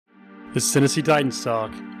This is Tennessee Titans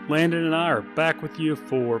Talk. Landon and I are back with you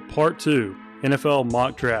for part 2, NFL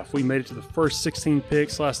mock draft. We made it to the first 16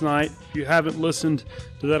 picks last night. If you haven't listened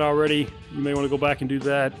to that already, you may want to go back and do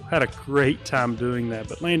that. Had a great time doing that.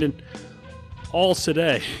 But Landon, all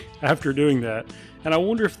today after doing that, and I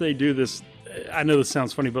wonder if they do this, I know this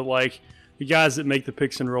sounds funny, but like the guys that make the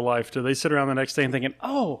picks in real life, do they sit around the next day and thinking,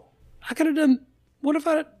 oh, I could have done, what if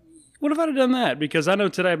I'd have done that? Because I know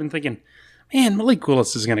today I've been thinking, man, Malik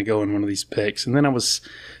Willis is going to go in one of these picks. And then I was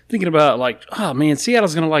thinking about, like, oh, man,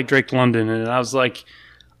 Seattle's going to like Drake London. And I was like,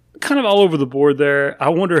 kind of all over the board there. I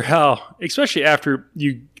wonder how, especially after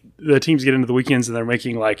the teams get into the weekends and they're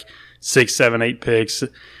making like 6, 7, 8 picks,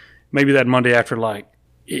 maybe that Monday after, like,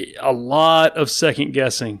 a lot of second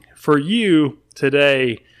guessing. For you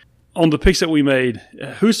today, on the picks that we made,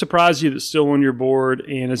 who surprised you that's still on your board?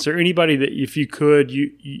 And is there anybody that, if you could,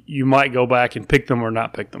 you might go back and pick them or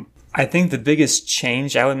not pick them? I think the biggest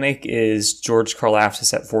change I would make is George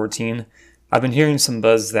Karlaftis at 14. I've been hearing some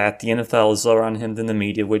buzz that the NFL is lower on him than the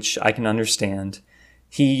media, which I can understand.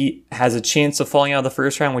 He has a chance of falling out of the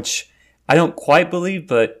first round, which I don't quite believe,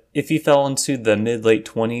 but if he fell into the mid-late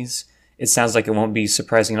 20s, it sounds like it won't be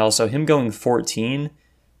surprising at all. So him going 14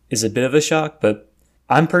 is a bit of a shock, but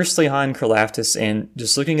I'm personally high on Karlaftis, and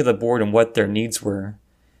just looking at the board and what their needs were,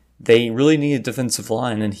 they really needed defensive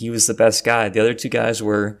line, and he was the best guy. The other two guys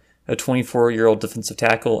were a 24-year-old defensive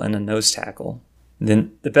tackle and a nose tackle. And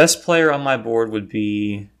then the best player on my board would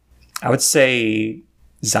be, I would say,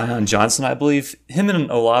 Zion Johnson, I believe. Him and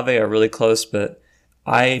Olave are really close, but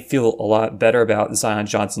I feel a lot better about Zion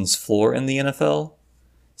Johnson's floor in the NFL.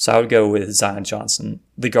 So I would go with Zion Johnson,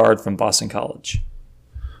 the guard from Boston College.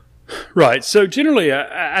 Right. So generally,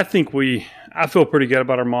 I think I feel pretty good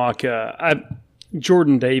about our mock.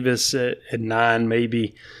 Jordan Davis at 9,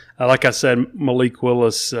 maybe. Like I said, Malik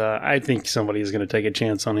Willis, I think somebody is going to take a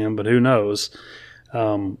chance on him, but who knows?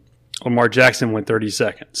 Lamar Jackson went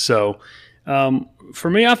 32nd. So for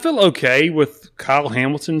me, I feel okay with Kyle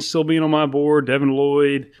Hamilton still being on my board, Devin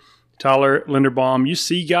Lloyd, Tyler Linderbaum. You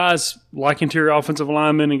see guys like interior offensive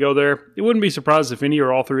linemen and go there. It wouldn't be surprised if any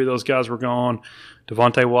or all three of those guys were gone.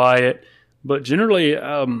 Devontae Wyatt. But generally,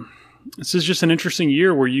 this is just an interesting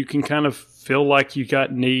year where you can kind of feel like you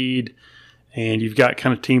got need and you've got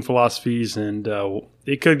kind of team philosophies, and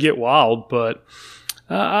it could get wild. But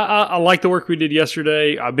I like the work we did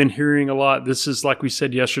yesterday. I've been hearing a lot. This is, like we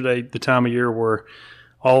said yesterday, the time of year where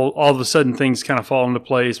all of a sudden things kind of fall into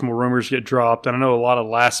place, more rumors get dropped, and I know a lot of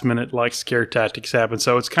last-minute like scare tactics happen.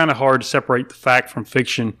 So it's kind of hard to separate the fact from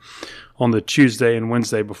fiction on the Tuesday and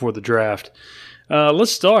Wednesday before the draft.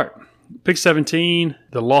 Let's start. Pick 17,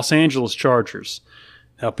 the Los Angeles Chargers.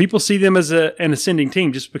 Now, people see them as an ascending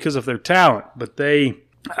team just because of their talent, but they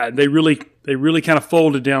really kind of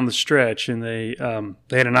folded down the stretch, and they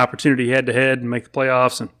had an opportunity head-to-head and make the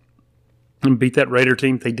playoffs and beat that Raider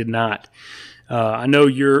team. They did not. I know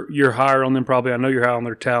you're higher on them probably. I know you're high on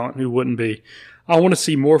their talent. Who wouldn't be? I want to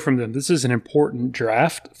see more from them. This is an important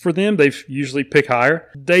draft for them. They usually pick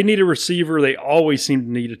higher. They need a receiver. They always seem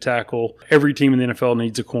to need a tackle. Every team in the NFL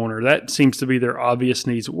needs a corner. That seems to be their obvious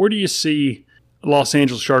needs. Where do you see Los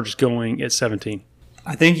Angeles Chargers going at 17?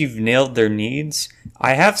 I think you've nailed their needs.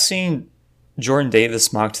 I have seen Jordan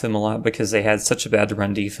Davis mock to them a lot because they had such a bad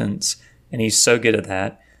run defense, and he's so good at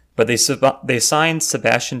that. But they signed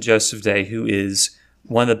Sebastian Joseph Day, who is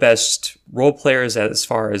one of the best role players as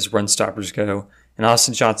far as run stoppers go, and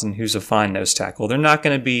Austin Johnson, who's a fine nose tackle. They're not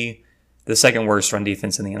going to be the second worst run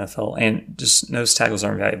defense in the NFL, and just nose tackles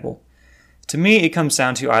aren't valuable. To me, it comes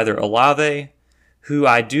down to either Olave, who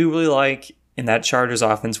I do really like in that Chargers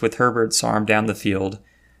offense with Herbert's arm down the field.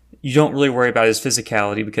 You don't really worry about his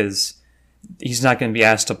physicality because he's not going to be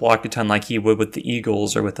asked to block a ton like he would with the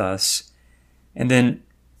Eagles or with us. And then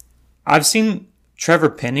I've seen Trevor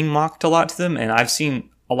Penning mocked a lot to them, and I've seen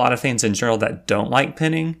a lot of fans in general that don't like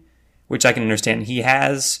Penning, which I can understand. He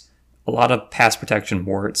has a lot of pass protection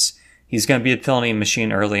warts. He's going to be a penalty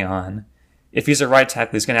machine early on. If he's a right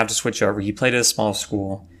tackle, he's going to have to switch over. He played at a small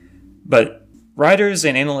school. But writers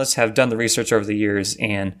and analysts have done the research over the years,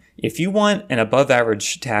 and if you want an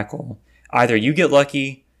above-average tackle, either you get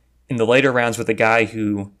lucky in the later rounds with a guy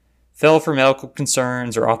who fell for medical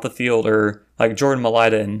concerns or off the field, or like Jordan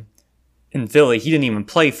Mailata in Philly, he didn't even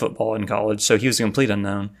play football in college, so he was a complete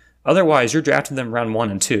unknown. Otherwise, you're drafting them round 1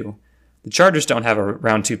 and 2. The Chargers don't have a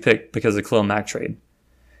round 2 pick because of the Khalil Mack trade.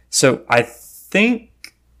 So I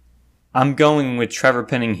think I'm going with Trevor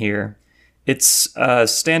Penning here. It's a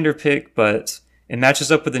standard pick, but it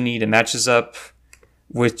matches up with the need. It matches up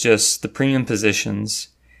with just the premium positions.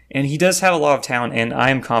 And he does have a lot of talent, and I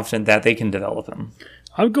am confident that they can develop him.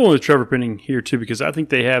 I'm going with Trevor Penning here too because I think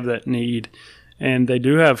they have that need, and they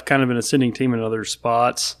do have kind of an ascending team in other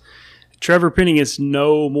spots. Trevor Penning is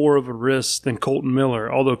no more of a risk than Colton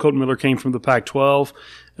Miller, although Colton Miller came from the Pac-12.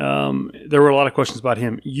 There were a lot of questions about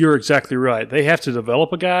him. You're exactly right. They have to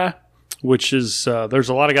develop a guy, which is there's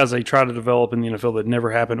a lot of guys they try to develop in the NFL that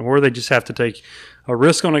never happen, or they just have to take a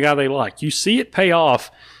risk on a guy they like. You see it pay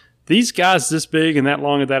off. These guys this big and that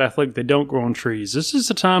long and that athletic, they don't grow on trees. This is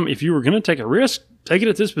the time, if you were going to take a risk, take it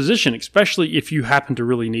at this position, especially if you happen to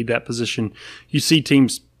really need that position. You see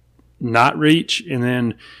teams not reach, and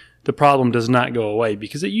then the problem does not go away,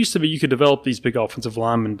 because it used to be you could develop these big offensive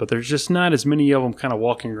linemen, but there's just not as many of them kind of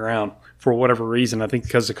walking around for whatever reason. I think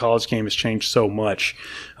because the college game has changed so much,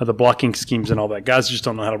 the blocking schemes and all that. Guys just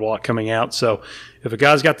don't know how to block coming out. So if a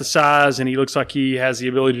guy's got the size and he looks like he has the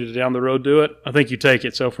ability to down the road do it, I think you take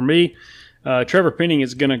it. So for me, Trevor Penning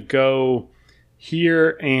is going to go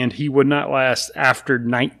here, and he would not last after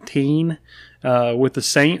 19 with the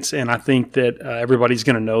Saints, and I think that everybody's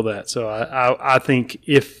going to know that. So I think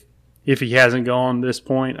if he hasn't gone this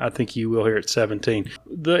point, I think he will here at 17.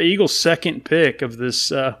 The Eagles' second pick of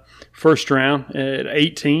this first round at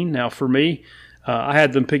 18. Now, for me, I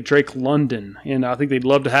had them pick Drake London, and I think they'd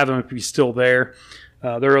love to have him if he's still there.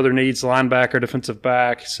 There are other needs, linebacker, defensive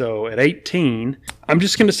back. So at 18, I'm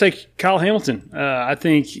just going to say Kyle Hamilton. I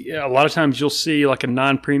think a lot of times you'll see like a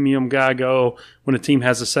non-premium guy go when a team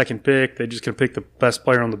has a second pick. They're just going to pick the best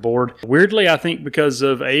player on the board. Weirdly, I think because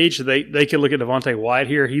of age, they could look at Devontae White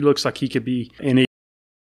here. He looks like he could be an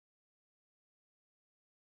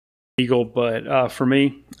Eagle. But for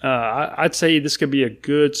me, I'd say this could be a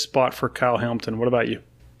good spot for Kyle Hamilton. What about you?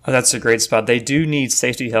 Oh, that's a great spot. They do need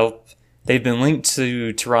safety help. They've been linked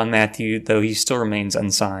to Tyrann Mathieu, though he still remains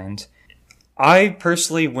unsigned. I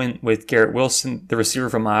personally went with Garrett Wilson, the receiver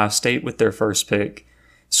from Ohio State, with their first pick.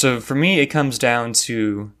 So for me, it comes down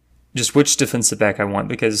to just which defensive back I want,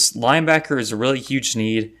 because linebacker is a really huge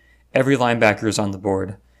need. Every linebacker is on the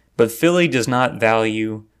board. But Philly does not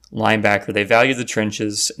value linebacker. They value the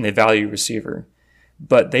trenches, and they value receiver.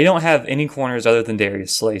 But they don't have any corners other than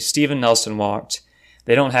Darius Slay. Steven Nelson walked.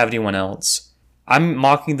 They don't have anyone else. I'm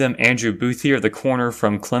mocking them Andrew Booth here, the corner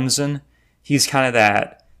from Clemson. He's kind of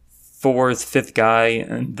that fourth, fifth guy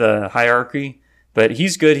in the hierarchy, but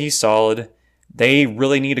he's good. He's solid. They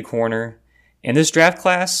really need a corner. In this draft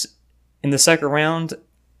class, in the second round,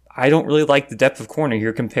 I don't really like the depth of corner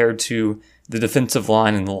here compared to the defensive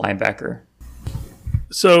line and the linebacker.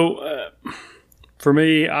 So for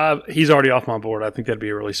me, he's already off my board. I think that'd be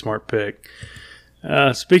a really smart pick.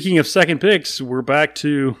 Speaking of second picks, we're back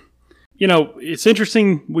to... it's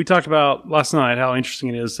interesting. We talked about last night how interesting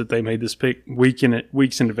it is that they made this pick weeks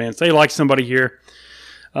in advance. They like somebody here.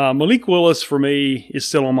 Malik Willis, for me, is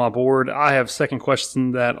still on my board. I have second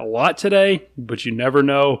questioned that a lot today, but you never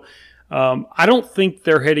know. I don't think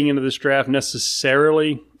they're heading into this draft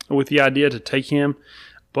necessarily with the idea to take him,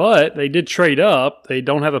 but they did trade up. They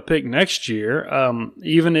don't have a pick next year.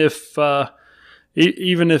 Even if the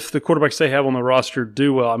quarterbacks they have on the roster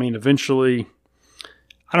do well, I mean, eventually –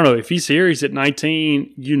 I don't know. If he's here, he's at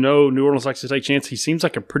 19. New Orleans likes to take chances. He seems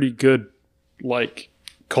like a pretty good,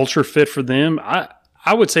 culture fit for them.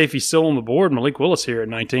 I would say if he's still on the board, Malik Willis here at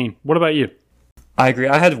 19. What about you? I agree.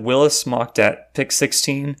 I had Willis mocked at pick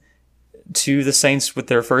 16 to the Saints with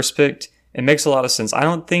their first pick. It makes a lot of sense. I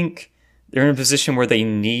don't think they're in a position where they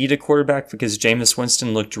need a quarterback because Jameis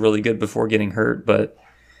Winston looked really good before getting hurt, but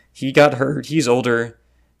he got hurt. He's older.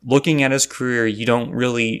 Looking at his career, you don't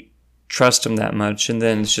really trust him that much, and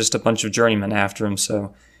then it's just a bunch of journeymen after him,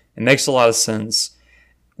 so it makes a lot of sense.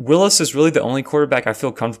 Willis is really the only quarterback I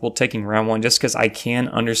feel comfortable taking round one just because I can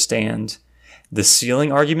understand the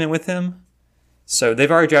ceiling argument with him. So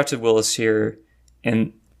they've already drafted Willis here,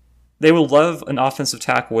 and they will love an offensive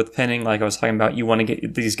tackle with Penning, like I was talking about. You want to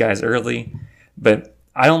get these guys early, but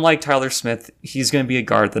I don't like Tyler Smith. He's going to be a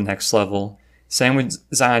guard at the next level. Same with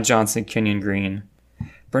Zion Johnson, Kenyon Green.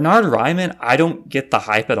 Bernard Ryman, I don't get the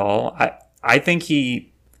hype at all. I think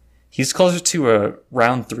he's closer to a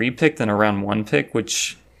round 3 pick than a round 1 pick,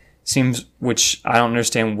 which I don't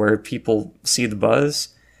understand where people see the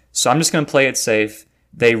buzz. So I'm just going to play it safe.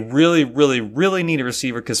 They really, really, really need a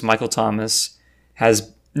receiver because Michael Thomas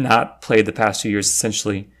has not played the past 2 years,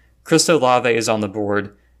 essentially. Chris Olave is on the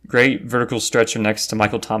board. Great vertical stretcher next to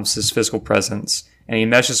Michael Thomas's physical presence, and he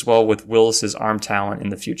meshes well with Willis's arm talent in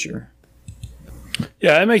the future.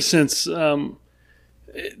 Yeah, it makes sense.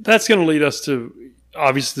 That's going to lead us to,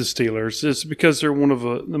 obviously, the Steelers. It's because they're one of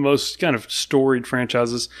the most kind of storied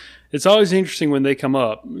franchises. It's always interesting when they come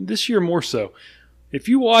up. This year more so. if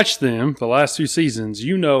you watch them the last 2 seasons,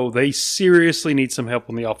 you know they seriously need some help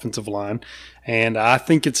on the offensive line. And I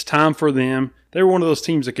think it's time for them. They're one of those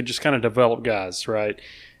teams that could just kind of develop guys, right?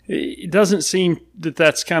 It doesn't seem that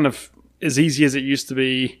that's kind of as easy as it used to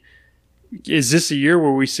be. Is this a year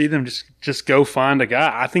where we see them just go find a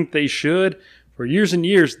guy? I think they should. For years and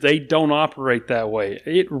years, they don't operate that way.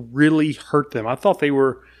 It really hurt them. I thought they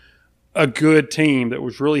were a good team that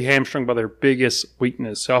was really hamstrung by their biggest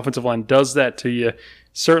weakness. The offensive line does that to you.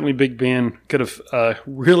 Certainly Big Ben could have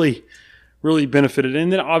really benefited.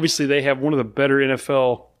 And then obviously they have one of the better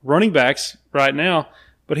NFL running backs right now,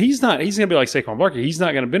 but he's not. He's going to be like Saquon Barkley. He's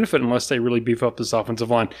not going to benefit unless they really beef up this offensive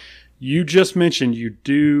line. You just mentioned you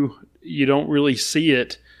don't really see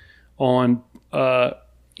it on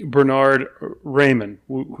Bernhard Raimann,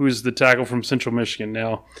 who's the tackle from Central Michigan.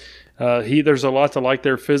 Now, there's a lot to like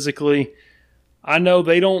there physically. I know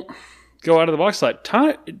they don't go out of the box like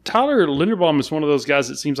Tyler Linderbaum is one of those guys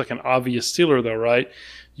that seems like an obvious stealer, though, right?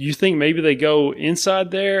 You think maybe they go inside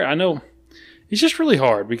there? I know it's just really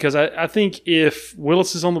hard because I think if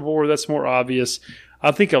Willis is on the board, that's more obvious.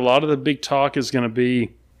 I think a lot of the big talk is going to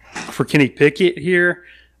be for Kenny Pickett here.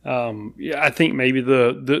 I think maybe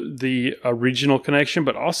the regional connection,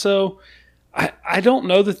 but also I don't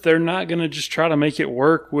know that they're not going to just try to make it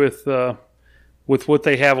work with what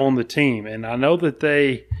they have on the team. And I know that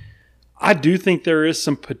I do think there is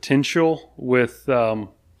some potential with that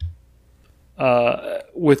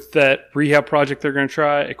rehab project they're going to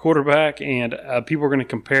try at quarterback, and people are going to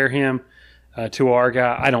compare him to our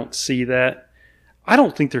guy. I don't see that. I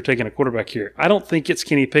don't think they're taking a quarterback here. I don't think it's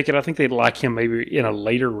Kenny Pickett. I think they'd like him maybe in a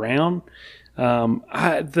later round.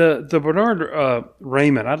 The Bernhard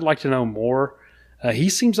Raimann, I'd like to know more. He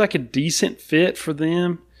seems like a decent fit for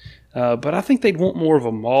them, but I think they'd want more of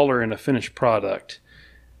a mauler and a finished product.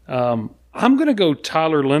 I'm going to go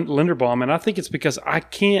Tyler Linderbaum, and I think it's because I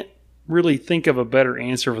can't really think of a better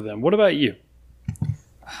answer for them. What about you?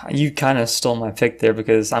 You kind of stole my pick there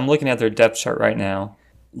because I'm looking at their depth chart right now.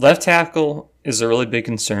 Left tackle is a really big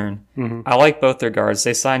concern. Mm-hmm. I like both their guards.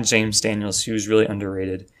 They signed James Daniels, who's really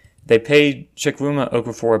underrated. They paid Chukwuma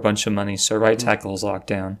Okafor a bunch of money, so right tackle is locked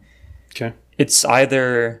down. Okay. It's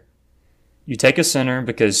either you take a center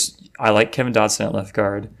because I like Kevin Dotson at left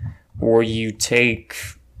guard, or you take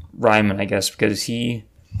Raimann, I guess, because he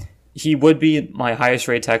would be my highest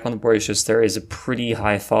rated tackle on the board. It's just there is a pretty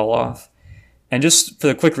high fall off. And just for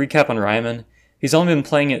the quick recap on Raimann, he's only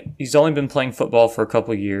been playing football for a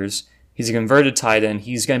couple of years. He's a converted tight end.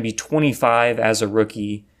 He's going to be 25 as a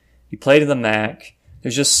rookie. He played in the MAC.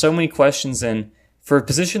 There's just so many questions, and for a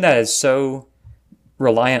position that is so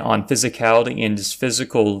reliant on physicality and just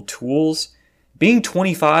physical tools, being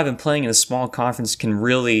 25 and playing in a small conference can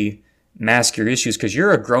really mask your issues because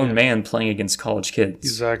you're a grown man playing against college kids.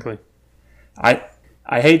 Exactly. I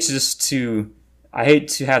hate to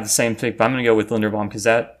have the same pick, but I'm going to go with Linderbaum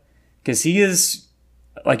because he is,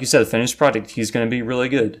 like you said, a finished product. He's going to be really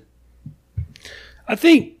good. I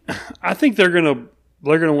think they're going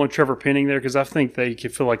to want Trevor Penning there because I think they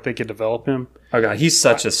could feel like they could develop him. Oh God, he's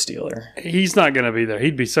such a stealer. He's not going to be there.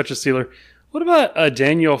 He'd be such a stealer. What about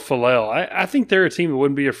Daniel Falel? I think they're a team that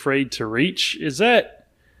wouldn't be afraid to reach. He's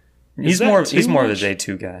more of a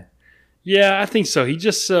J2 guy. Yeah, I think so.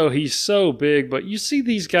 He's so big, but you see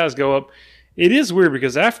these guys go up. It is weird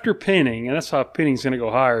because after Penning, and that's why Penning's going to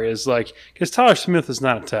go higher, is like because Tyler Smith is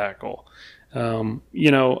not a tackle.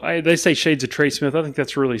 They say shades of Trey Smith. I think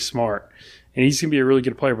that's really smart, and he's going to be a really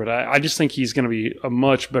good player. But I just think he's going to be a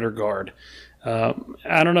much better guard. I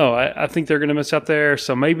don't know. I think they're going to miss out there,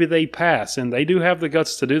 so maybe they pass, and they do have the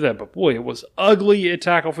guts to do that. But boy, it was ugly at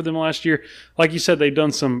tackle for them last year. Like you said, they've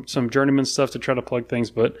done some journeyman stuff to try to plug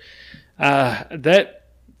things, but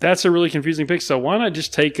that's a really confusing pick. So why not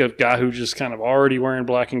just take a guy who's just kind of already wearing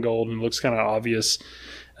black and gold and looks kind of obvious,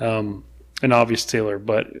 an obvious stealer.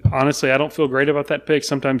 But honestly, I don't feel great about that pick.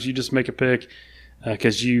 Sometimes you just make a pick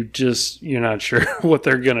because you're not sure what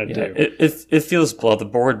they're gonna do. It feels blood. The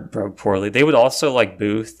board broke poorly. They would also like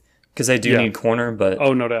Booth because they do need corner, but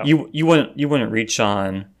no doubt you wouldn't reach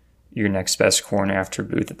on your next best corner after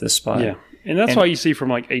Booth at this spot. Yeah, and that's why you see from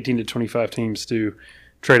like 18 to 25 teams to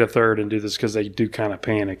trade a third and do this because they do kind of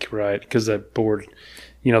panic, right? Because that board,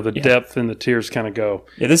 the depth and the tiers kind of go.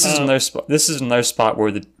 Yeah, this is another spot. This is another spot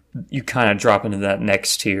where you kind of drop into that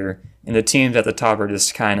next tier, and the teams at the top are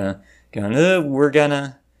just kind of going, we're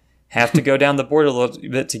gonna have to go down the board a little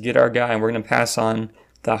bit to get our guy, and we're gonna pass on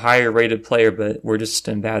the higher rated player, but we're just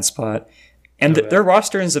in a bad spot. And their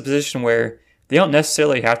roster is a position where they don't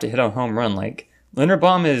necessarily have to hit a home run. Like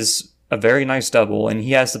Linderbaum is a very nice double, and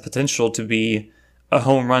he has the potential to be a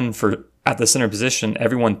home run for at the center position,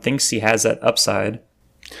 everyone thinks he has that upside.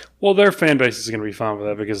 Well, their fan base is going to be fine with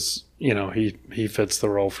that because, he fits the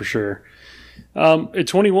role for sure. At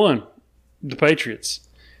 21, the Patriots.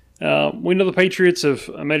 We know the Patriots have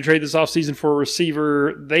made a trade this offseason for a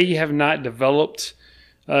receiver. They have not developed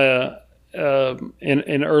an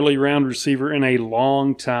early round receiver in a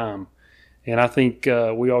long time. And I think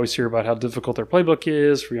we always hear about how difficult their playbook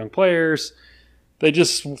is for young players. They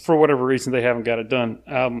just, for whatever reason, they haven't got it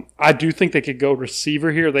done. I do think they could go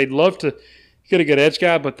receiver here. They'd love to get a good edge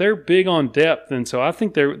guy, but they're big on depth, and so I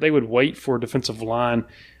think they would wait for defensive line.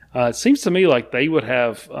 It seems to me like they would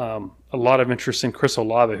have a lot of interest in Chris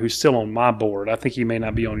Olave, who's still on my board. I think he may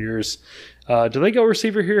not be on yours. Do they go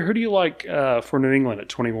receiver here? Who do you like for New England at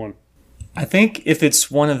 21? I think if it's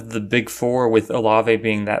one of the big four with Olave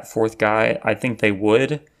being that fourth guy, I think they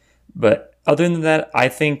would. But other than that, I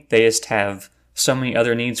think they just have so many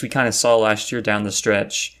other needs. We kind of saw last year down the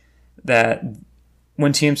stretch that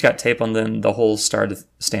when teams got tape on them, the holes started to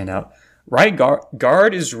stand out. Right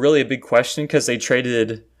guard is really a big question because they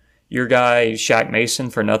traded your guy Shaq Mason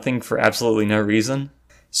for nothing for absolutely no reason.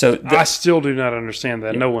 So I still do not understand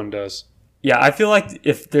that. Yeah. No one does. Yeah, I feel like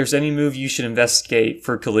if there's any move you should investigate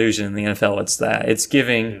for collusion in the NFL, it's that. It's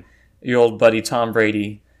giving your old buddy Tom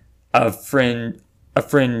Brady a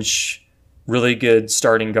fringe, really good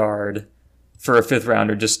starting guard for a fifth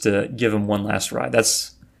rounder just to give him one last ride.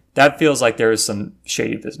 That feels like there is some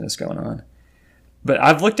shady business going on. But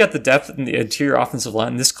I've looked at the depth in the interior offensive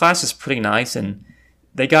line. This class is pretty nice, and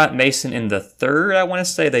they got Mason in the third, I want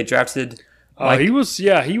to say. They drafted... he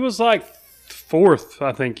was like fourth,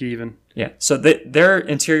 I think, even. Yeah, so their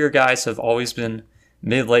interior guys have always been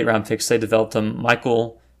mid-late round picks. They developed them.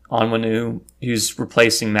 Michael Onwenu, who's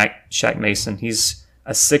replacing Shaq Mason, he's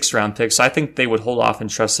a sixth-round pick, so I think they would hold off and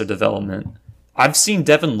trust their development. I've seen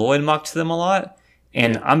Devin Lloyd mocked to them a lot,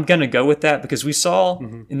 and I'm going to go with that because we saw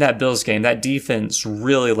in that Bills game that defense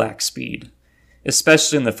really lacked speed,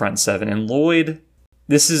 especially in the front seven. And Lloyd,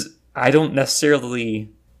 I don't necessarily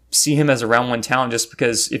see him as a round one talent just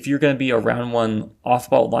because if you're going to be a round one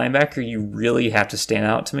off-ball linebacker, you really have to stand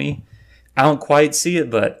out to me. I don't quite see it,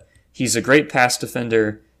 but he's a great pass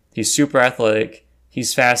defender. He's super athletic.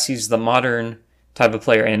 He's fast. He's the modern type of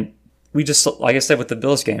player. And we just, like I said with the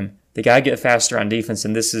Bills game, they got to get faster on defense,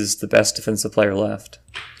 and this is the best defensive player left.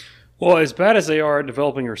 Well, as bad as they are at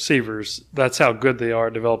developing receivers, that's how good they are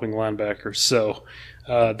at developing linebackers. So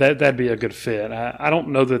that'd be a good fit. I don't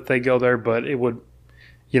know that they go there, but it would,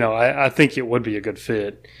 I think it would be a good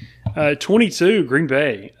fit. 22, Green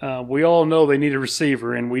Bay. We all know they need a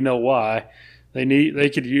receiver, and we know why. They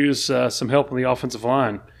could use some help on the offensive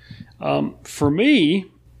line. For me,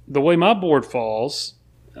 the way my board falls,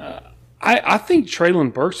 I think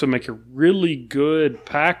Treylon Burks would make a really good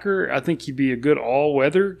Packer. I think he'd be a good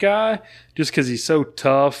all-weather guy just because he's so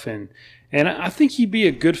tough, and I think he'd be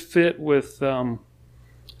a good fit with Aaron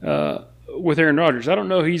Rodgers. I don't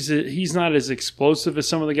know, he's not as explosive as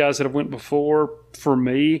some of the guys that have went before for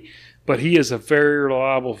me, but he is a very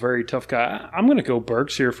reliable, very tough guy. I'm going to go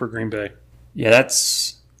Burks here for Green Bay. Yeah,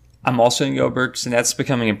 I'm also going to go Burks, and that's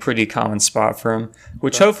becoming a pretty common spot for him,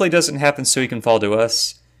 which hopefully doesn't happen so he can fall to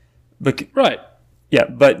us. But, right. Yeah,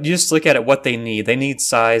 but you just look at it, what they need. They need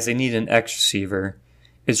size. They need an X receiver.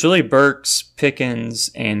 It's really Burks, Pickens,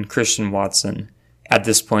 and Christian Watson at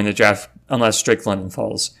this point in the draft, unless Drake London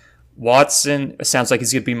falls. Watson sounds like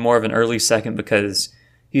he's going to be more of an early second because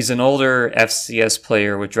he's an older FCS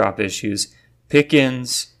player with drop issues.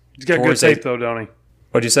 Pickens... He's got good tape, though, don't he?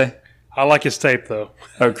 What'd you say? I like his tape, though.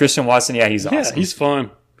 Oh, Christian Watson, yeah, he's awesome. Yeah, he's fun.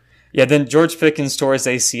 Yeah, then George Pickens tore his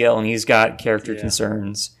ACL, and he's got character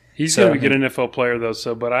concerns. He's going to be a good NFL player,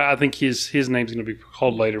 though. But I think his name's going to be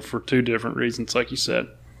called later for two different reasons, like you said.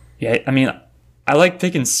 Yeah, I mean, I like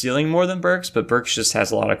Pickens' ceiling more than Burks, but Burks just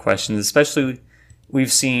has a lot of questions. Especially,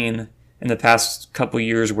 we've seen in the past couple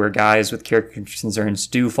years where guys with character concerns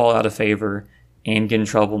do fall out of favor and get in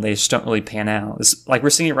trouble. And they just don't really pan out. It's like we're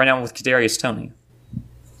seeing it right now with Kadarius Toney.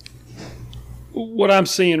 What I'm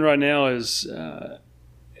seeing right now is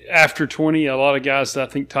after 20, a lot of guys that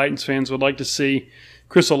I think Titans fans would like to see.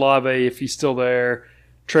 Chris Olave, if he's still there,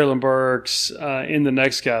 Treylon Burks, and the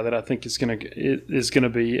next guy that I think is going to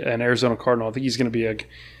be an Arizona Cardinal. I think he's going to be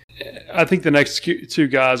I think the next two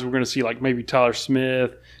guys we're going to see, like maybe Tyler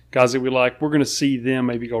Smith, guys that we like, we're going to see them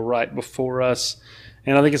maybe go right before us,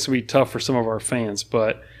 and I think it's going to be tough for some of our fans.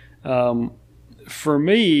 But for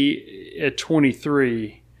me at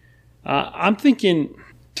 23, I'm thinking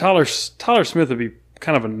Tyler Smith would be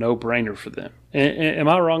kind of a no-brainer for them. Am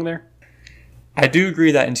I wrong there? I do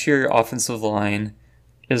agree that interior offensive line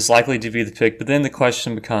is likely to be the pick, but then the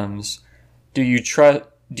question becomes, do you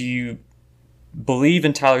believe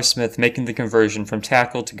in Tyler Smith making the conversion from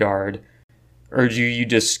tackle to guard, or do you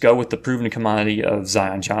just go with the proven commodity of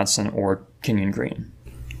Zion Johnson or Kenyon Green?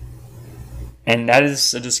 And that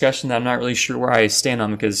is a discussion that I'm not really sure where I stand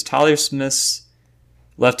on, because Tyler Smith's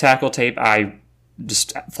left tackle tape, I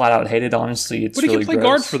just flat out hated, honestly. It's but he really can play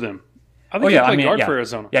gross. guard for them. I think he can play guard for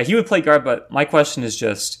Arizona. Yeah, he would play guard, but my question is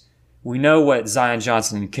just, we know what Zion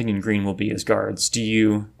Johnson and Kenyon Green will be as guards. Do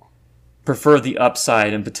you prefer the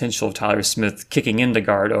upside and potential of Tyler Smith kicking into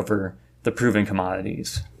guard over the proven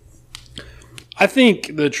commodities? I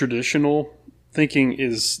think the traditional thinking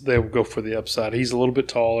is they'll go for the upside. He's a little bit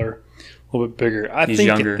taller, a little bit bigger. He's think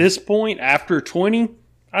younger. At this point, after 20,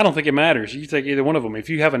 I don't think it matters. You take either one of them. If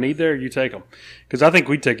you have a need there, you take them. Because I think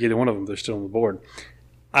we'd take either one of them. They're still on the board.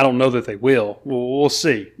 I don't know that they will. We'll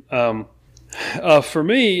see. For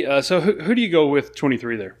me, so who do you go with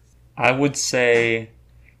 23 there? I would say,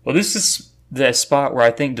 well, this is the spot where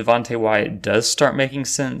I think Devonte Wyatt does start making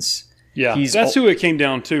sense. Yeah, that's who it came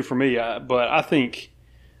down to for me. But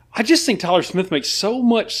I just think Tyler Smith makes so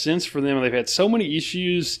much sense for them, and they've had so many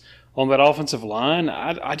issues on that offensive line.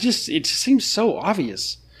 It just seems so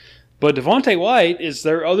obvious. But Devonte Wyatt is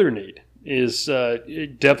their other need, is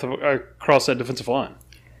depth across that defensive line.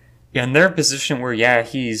 Yeah, and they're in a position where,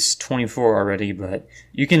 he's 24 already, but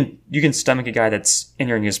you can stomach a guy that's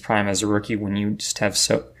entering his prime as a rookie when you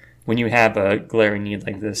have a glaring need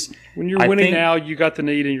like this. When you're winning now, you got the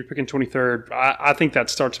need, and you're picking 23rd. I think that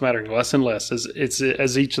starts mattering less and less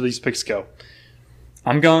as each of these picks go.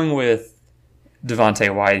 I'm going with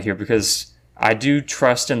Devonte Wyatt here because I do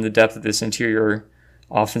trust in the depth of this interior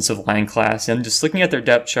offensive line class, and just looking at their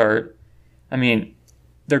depth chart, I mean,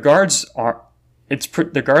 their guards are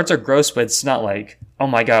gross, but it's not like, oh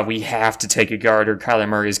my God, we have to take a guard or Kyler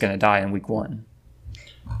Murray is going to die in week 1.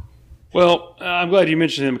 Well, I'm glad you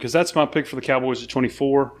mentioned him because that's my pick for the Cowboys at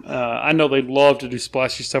 24. I know they love to do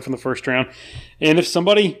splashy stuff in the first round. And if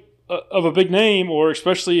somebody of a big name, or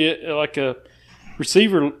especially like a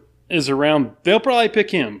receiver, is around, they'll probably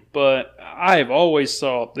pick him. But I have always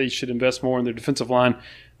thought they should invest more in their defensive line.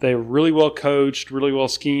 They're really well coached, really well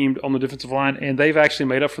schemed on the defensive line, and they've actually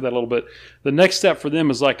made up for that a little bit. The next step for them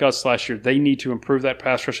is like us last year. They need to improve that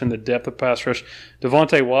pass rush and the depth of pass rush.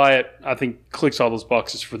 Devonte Wyatt, I think, clicks all those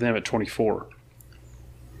boxes for them at 24.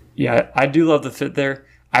 Yeah, I do love the fit there.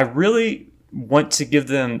 I really want to give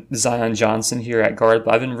them Zion Johnson here at guard,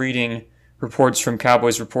 but I've been reading reports from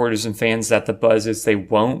Cowboys reporters and fans that the buzz is they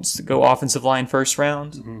won't go offensive line first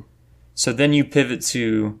round. Mm-hmm. So then you pivot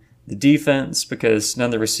to the defense because none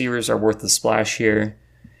of the receivers are worth the splash here.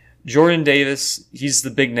 Jordan Davis, he's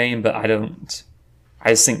the big name, but I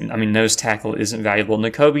just think, nose tackle isn't valuable.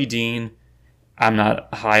 Nakobe Dean, I'm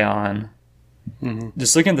not high on. Mm-hmm.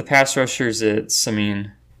 Just looking at the pass rushers, it's,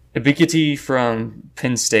 Ebiketie from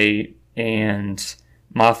Penn State and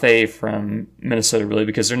Mafe from Minnesota, really,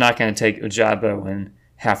 because they're not going to take Ojabo and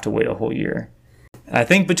have to wait a whole year. I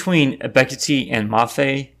think between Ebiketie and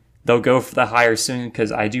Mafe, they'll go for the higher soon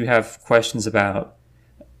because I do have questions about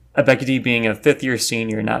Ebiketie being a fifth-year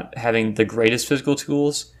senior, not having the greatest physical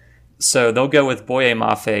tools. So they'll go with Boye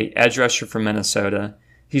Mafe, edge rusher from Minnesota.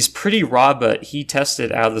 He's pretty raw, but he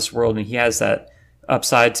tested out of this world, and he has that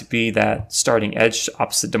upside to be that starting edge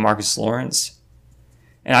opposite DeMarcus Lawrence.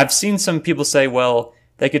 And I've seen some people say, well,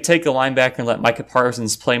 they could take a linebacker and let Micah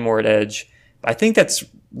Parsons play more at edge. But I think that's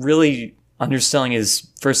really underselling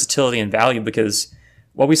his versatility and value because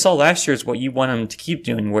what we saw last year is what you want him to keep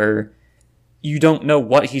doing, where you don't know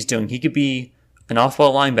what he's doing. He could be an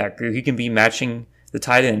off-ball linebacker. He can be matching the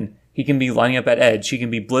tight end. He can be lining up at edge. He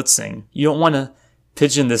can be blitzing. You don't want to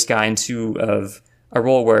pigeon this guy into a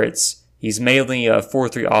role where he's mainly a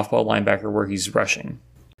 4-3 off-ball linebacker where he's rushing.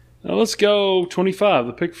 Now let's go 25,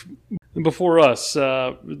 the pick before us,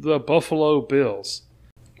 the Buffalo Bills.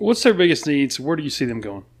 What's their biggest needs? Where do you see them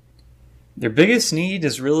going? Their biggest need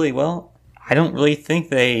is really, I don't really think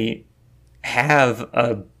they have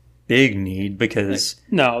a big need because...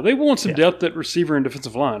 No, they want some depth at receiver and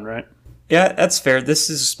defensive line, right? Yeah, that's fair. This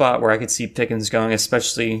is a spot where I could see Pickens going,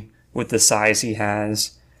 especially with the size he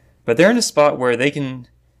has. But they're in a spot where they can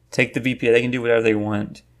take the VPA. They can do whatever they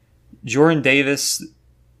want. Jordan Davis,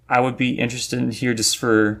 I would be interested in here just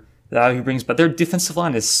for the value he brings. But their defensive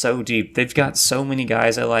line is so deep. They've got so many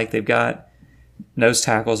guys I like. They've got nose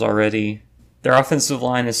tackles already. Their offensive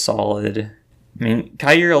line is solid.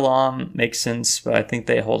 Kaiir Elam makes sense, but I think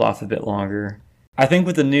they hold off a bit longer. I think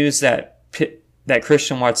with the news that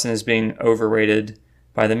Christian Watson is being overrated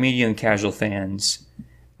by the media and casual fans,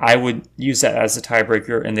 I would use that as a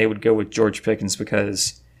tiebreaker, and they would go with George Pickens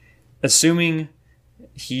because assuming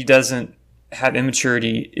he doesn't have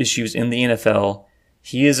immaturity issues in the NFL,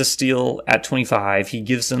 he is a steal at 25. He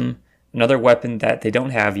gives them another weapon that they don't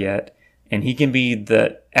have yet, and he can be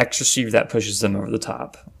the X receiver that pushes them over the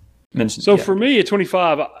top. For me at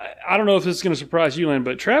 25, I don't know if this is going to surprise you, Lynn,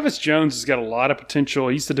 but Travis Jones has got a lot of potential.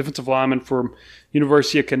 He's the defensive lineman from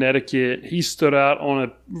University of Connecticut. He stood out on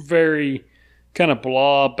a very kind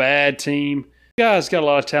of bad team. The guy's got a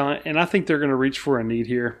lot of talent, and I think they're going to reach for a need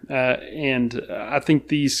here. And I think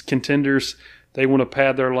these contenders, they want to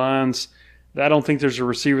pad their lines. I don't think there's a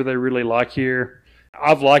receiver they really like here.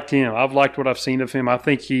 I've liked him. I've liked what I've seen of him. I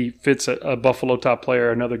think he fits a Buffalo top player,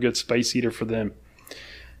 another good space eater for them.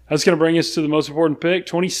 That's going to bring us to the most important pick,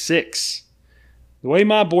 26. The way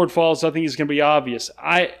my board falls, I think is going to be obvious.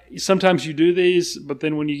 Sometimes you do these, but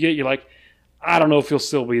then when you're like, I don't know if he'll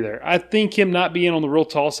still be there. I think him not being on the real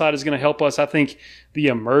tall side is going to help us. I think the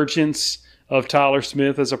emergence of Tyler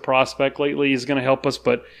Smith as a prospect lately is going to help us,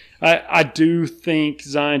 but I do think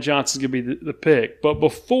Zion Johnson is going to be the pick. But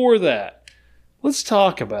before that, let's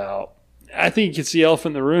talk about, I think it's the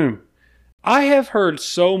elephant in the room. I have heard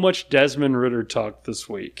so much Desmond Ridder talk this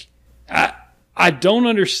week. I don't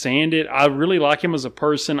understand it. I really like him as a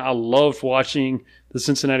person. I loved watching the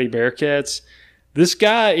Cincinnati Bearcats. This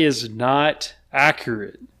guy is not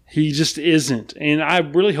accurate. He just isn't. And I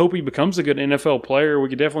really hope he becomes a good NFL player. We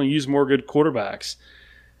could definitely use more good quarterbacks.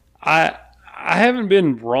 I haven't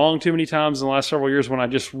been wrong too many times in the last several years when I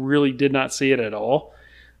just really did not see it at all.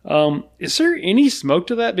 Is there any smoke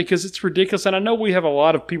to that? Because it's ridiculous. And I know we have a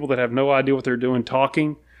lot of people that have no idea what they're doing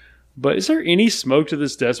talking. But is there any smoke to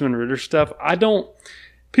this Desmond Ridder stuff?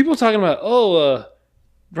 People talking about,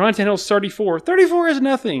 Ryan Tannehill's 34. 34 is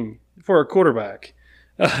nothing for a quarterback.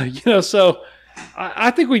 So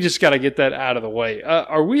I think we just got to get that out of the way.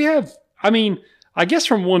 I guess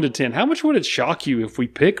from 1 to 10, how much would it shock you if we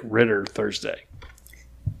pick Ridder Thursday?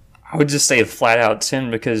 I would just say a flat out 10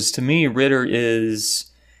 because to me, Ridder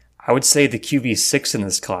is, I would say, the QB6 in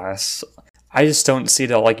this class. I just don't see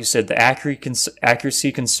it all. Like you said, the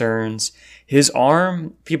accuracy concerns. His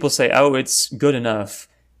arm, people say, it's good enough.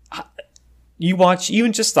 You watch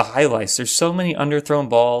even just the highlights. There's so many underthrown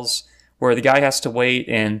balls where the guy has to wait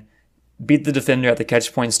and beat the defender at the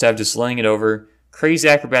catch point instead of just laying it over. Crazy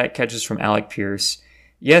acrobatic catches from Alec Pierce.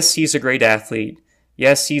 Yes, he's a great athlete.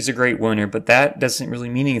 Yes, he's a great winner, but that doesn't really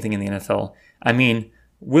mean anything in the NFL. I mean,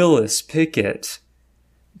 Willis, Pickett,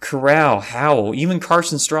 Corral, Howell, even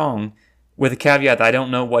Carson Strong, with a caveat that I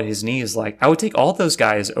don't know what his knee is like. I would take all those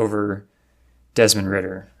guys over Desmond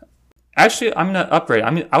Ridder. Actually, I'm going to upgrade.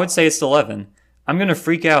 I would say it's 11. I'm going to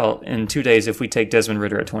freak out in 2 days if we take Desmond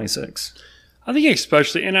Ridder at 26. I think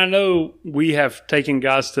especially, and I know we have taken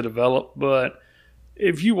guys to develop, but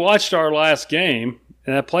if you watched our last game,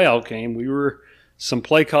 in that playoff game, we were some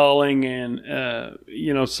play calling and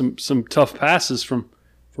some tough passes from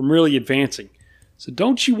really advancing. So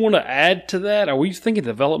don't you want to add to that? Are we thinking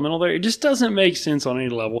developmental there? It just doesn't make sense on any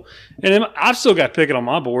level. And then I've still got Pickett on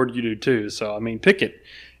my board. You do too. So, Pickett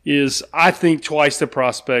is, I think, twice the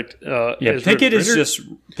prospect. Pickett is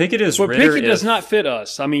But Ridder Pickett does not fit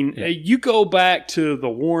us. You go back to the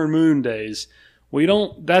Warren Moon days.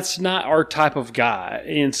 That's not our type of guy.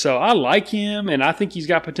 And so I like him, and I think he's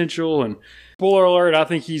got potential. And spoiler alert, I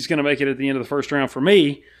think he's going to make it at the end of the first round for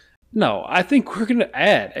me. No, I think we're going to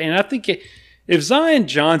add. And I think if Zion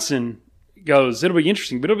Johnson goes, it'll be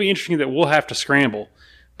interesting. But it'll be interesting that we'll have to scramble.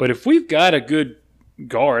 But if we've got a good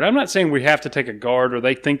guard, I'm not saying we have to take a guard or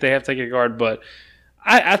they think they have to take a guard, but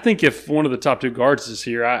I think if one of the top 2 guards is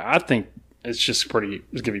here, I think it's going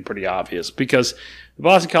to be pretty obvious because the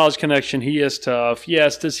Boston College connection, he is tough.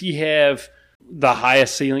 Yes, does he have the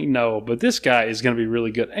highest ceiling? No, but this guy is going to be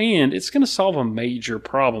really good, and it's going to solve a major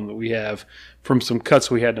problem that we have from some cuts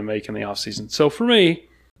we had to make in the offseason. So for me,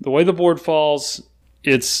 the way the board falls,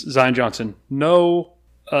 it's Zion Johnson. No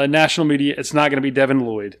national media. It's not going to be Devin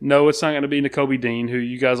Lloyd. No, it's not going to be Nakobe Dean, who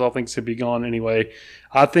you guys all think should be gone anyway.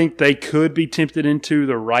 I think they could be tempted into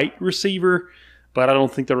the right receiver, but I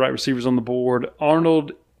don't think the right receiver's on the board.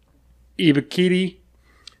 Arnold Ebiketie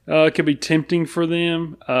could be tempting for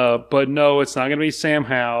them, but no, it's not going to be Sam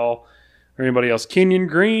Howell or anybody else. Kenyon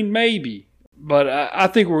Green, maybe. But I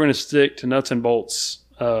think we're going to stick to nuts and bolts,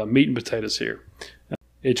 meat and potatoes here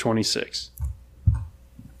at 26.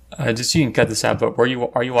 Just you can cut this out, but are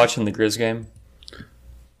you watching the Grizz game?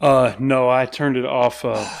 No, I turned it off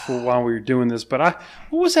for while we were doing this. But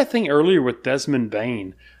what was that thing earlier with Desmond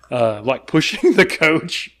Bain, pushing the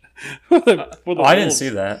coach? I didn't see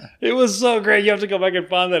that. It was so great. You have to go back and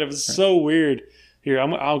find that. It was so weird. Here,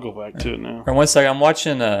 I'll go back to it now. And one second, I'm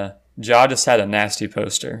watching. Ja just had a nasty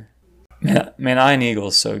poster. Man, Iron Eagle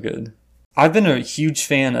is so good. I've been a huge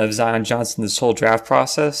fan of Zion Johnson this whole draft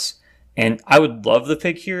process, And I would love the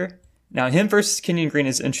pick here. Now, him versus Kenyon Green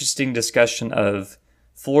is interesting discussion of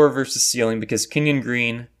floor versus ceiling because Kenyon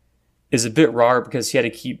Green is a bit raw because he had to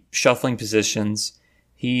keep shuffling positions.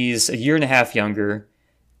 He's a year and a half younger.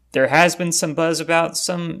 There has been some buzz about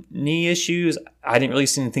some knee issues. I didn't really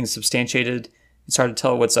see anything substantiated. It's hard to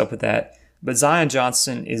tell what's up with that. But Zion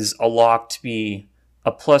Johnson is a lock to be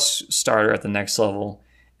a plus starter at the next level,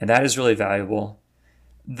 and that is really valuable.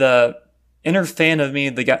 The inner fan of me,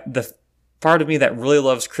 the part of me that really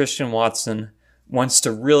loves Christian Watson, wants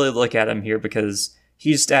to really look at him here because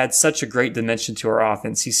he just adds such a great dimension to our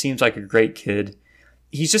offense. He seems like a great kid.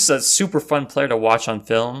 He's just a super fun player to watch on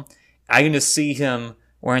film. I can just see him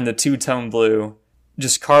wearing the two-tone blue,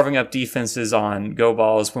 just carving up defenses on go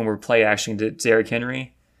balls when we're play actioning to Derrick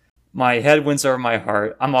Henry. My head wins over my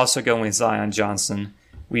heart. I'm also going with Zion Johnson.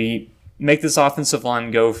 We make this offensive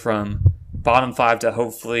line go from bottom 5 to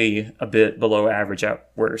hopefully a bit below average at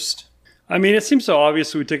worst. I mean, it seems so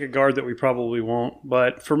obvious we take a guard that we probably won't.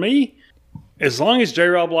 But for me, as long as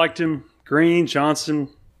J-Rob liked him, Green, Johnson,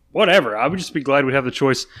 whatever, I would just be glad we'd have the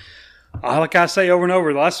choice. Like I say over and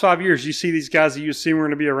over, the last 5 years, you see these guys that you assume are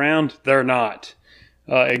going to be around, they're not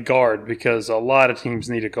at guard because a lot of teams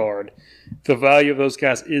need a guard. The value of those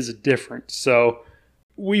guys is different. So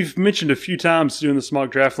we've mentioned a few times during this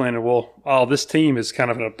mock draft land, well, this team is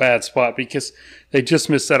kind of in a bad spot because they just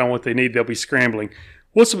missed out on what they need. They'll be scrambling.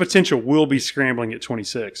 What's the potential we'll be scrambling at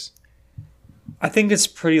 26? I think it's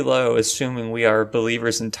pretty low, assuming we are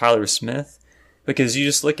believers in Tyler Smith, because you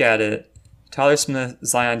just look at it, Tyler Smith,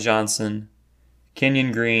 Zion Johnson,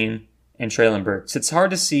 Kenyon Green, and Treylon Burks. It's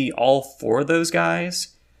hard to see all 4 of those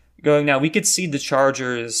guys going. Now, we could see the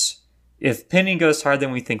Chargers, if Penny goes higher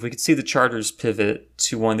than we think, we could see the Chargers pivot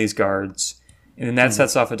to one of these guards, and then that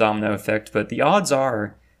sets off a domino effect. But the odds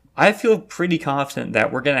are, I feel pretty confident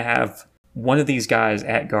that we're going to have one of these guys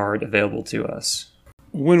at guard available to us.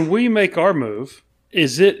 When we make our move,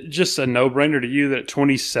 is it just a no-brainer to you that at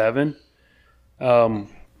 27, that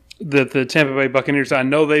the Tampa Bay Buccaneers, I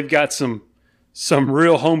know they've got some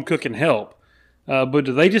real home cooking help, but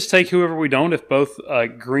do they just take whoever we don't if both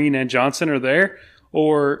Green and Johnson are there?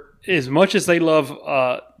 Or as much as they love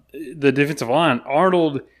the defensive line,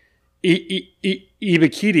 Arnold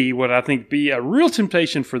Ebiketie would, I think, be a real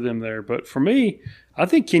temptation for them there. But for me, I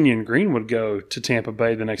think Kenyon Green would go to Tampa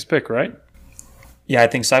Bay the next pick, right? Yeah, I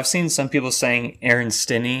think so. I've seen some people saying Aaron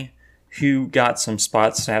Stinney, who got some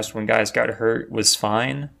spot snaps when guys got hurt, was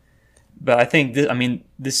fine. But I think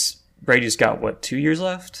this Brady's got, 2 years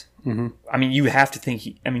left? Mm-hmm. I mean, you have to think,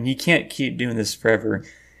 he can't keep doing this forever.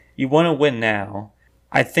 You want to win now.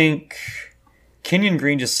 I think Kenyon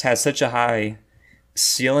Green just has such a high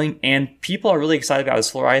ceiling, and people are really excited about his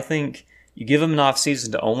floor. I think you give him an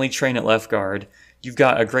offseason to only train at left guard. You've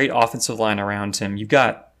got a great offensive line around him. You've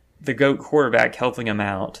got the GOAT quarterback helping him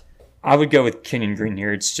out. I would go with Kenyon Green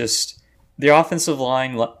here. It's just the offensive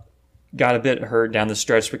line got a bit hurt down the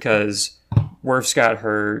stretch because Wirfs got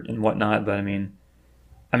hurt and whatnot. But I mean,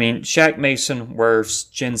 Shaq Mason,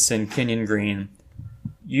 Wirfs, Jensen, Kenyon Green.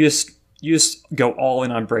 You just go all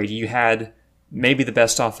in on Brady. You had maybe the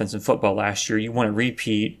best offense in football last year. You want to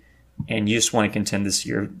repeat, and you just want to contend this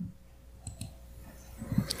year.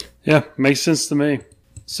 Yeah, makes sense to me.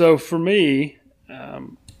 So for me,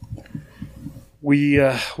 we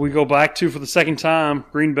go back to, for the second time,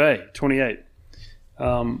 Green Bay, 28.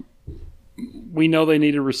 We know they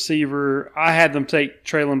need a receiver. I had them take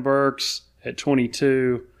Treylon Burks at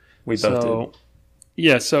 22. We both did.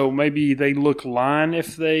 Yeah, so maybe they look line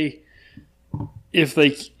if they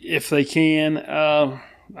can.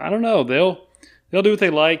 I don't know. They'll do what they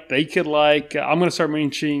like. They could I'm going to start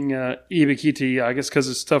mentioning Ebiketie, I guess, because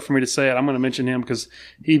it's tough for me to say it. I'm going to mention him because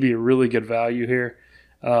he'd be a really good value here.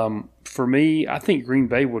 For me, I think Green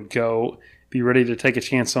Bay would be ready to take a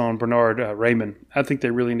chance on Bernard Raymond. I think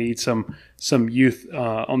they really need some youth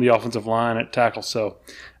on the offensive line at tackle. So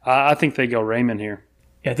I think they go Raymond here.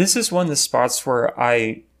 Yeah, this is one of the spots where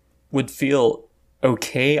I would feel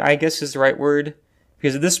okay, I guess is the right word.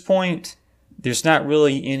 Because at this point, there's not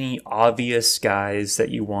really any obvious guys that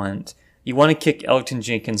you want. You want to kick Elgton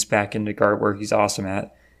Jenkins back into guard where he's awesome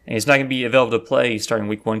at. And he's not going to be available to play starting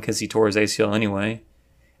week 1 because he tore his ACL anyway.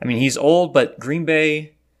 He's old, but Green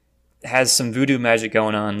Bay has some voodoo magic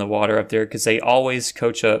going on in the water up there because they always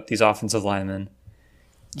coach up these offensive linemen.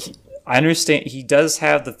 I understand he does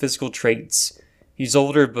have the physical traits. He's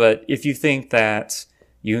older, but if you think that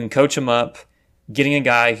you can coach him up, getting a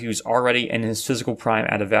guy who's already in his physical prime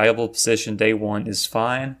at a valuable position day 1 is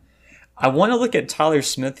fine. I want to look at Tyler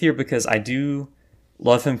Smith here because I do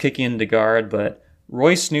love him kicking into guard, but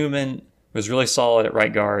Royce Newman was really solid at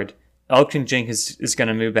right guard. Elgton Jenkins is going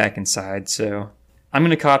to move back inside. So I'm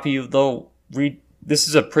going to copy you. This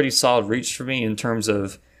is a pretty solid reach for me in terms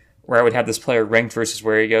of where I would have this player ranked versus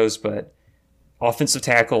where he goes, but offensive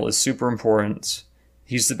tackle is super important.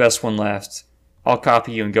 He's the best one left. I'll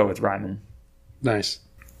copy you and go with Ryman. Nice.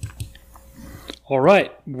 All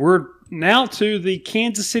right. We're now to the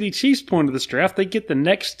Kansas City Chiefs point of this draft. They get the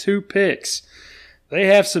next 2 picks. They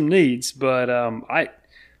have some needs, but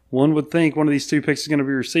one would think one of these 2 picks is going to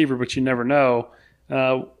be receiver, but you never know.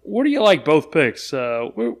 What do you like both picks?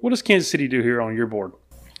 What does Kansas City do here on your board?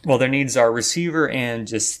 Well, their needs are receiver and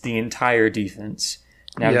just the entire defense.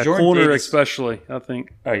 Now, yeah, Jordan corner Davis, especially, I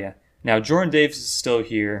think. Oh, yeah. Now, Jordan Davis is still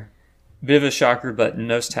here. Bit of a shocker, but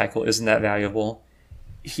nose tackle isn't that valuable.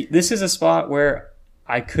 This is a spot where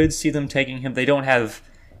I could see them taking him. They don't have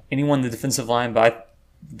anyone in the defensive line, but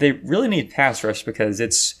they really need pass rush because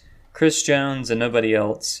it's Chris Jones and nobody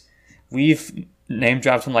else. We've name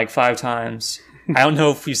dropped him like 5 times. I don't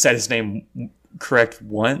know if we said his name correct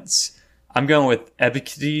once. I'm going with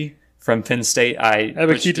Ebiketie from Penn State.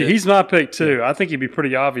 Ebiketie, he's my pick too. Yeah. I think he'd be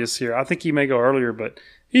pretty obvious here. I think he may go earlier, but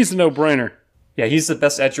he's a no-brainer. Yeah, he's the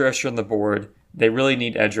best edge rusher on the board. They really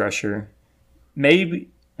need edge rusher. Maybe,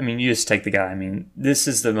 you just take the guy. This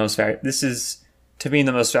is the most this is, to me,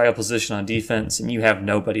 the most valuable position on defense, and you have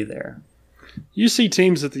nobody there. You see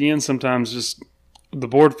teams at the end sometimes just the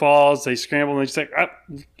board falls, they scramble, and they just think,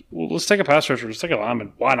 well, let's take a pass rusher, let's take a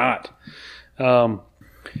lineman. Why not?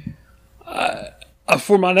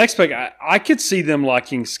 For my next pick, I could see them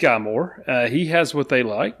liking Sky Moore. He has what they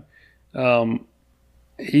like.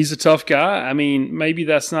 He's a tough guy. Maybe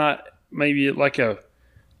that's not like a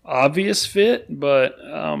obvious fit, but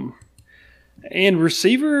and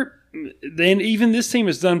receiver. Then even this team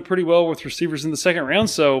has done pretty well with receivers in the second round,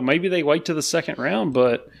 so maybe they wait to the second round.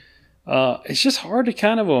 But it's just hard to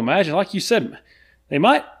kind of imagine. Like you said, they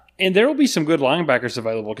might, and there will be some good linebackers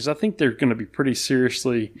available because I think they're going to be pretty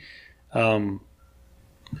seriously,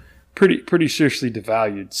 pretty seriously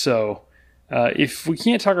devalued. So. If we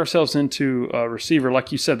can't talk ourselves into a receiver,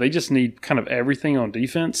 like you said, they just need kind of everything on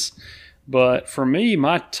defense. But for me,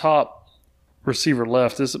 my top receiver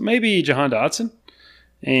left is maybe Jahan Dotson.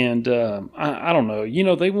 And I don't know.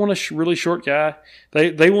 They want a really short guy.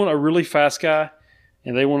 They want a really fast guy,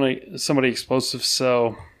 and they want somebody explosive.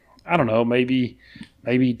 So I don't know. Maybe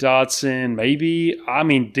Dotson.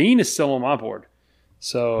 Dean is still on my board.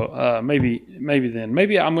 So maybe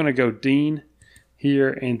I'm going to go Dean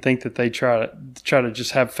here and think that they try to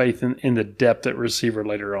just have faith in the depth at receiver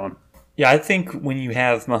later on. Yeah, I think when you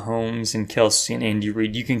have Mahomes and Kelsey and Andy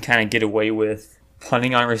Reid, you can kind of get away with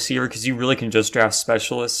punting on receiver because you really can just draft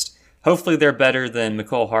specialists. Hopefully they're better than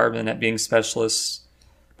Mecole Hardman at being specialists.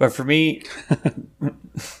 But for me,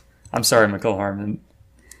 I'm sorry, Mecole Hardman.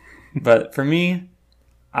 But for me,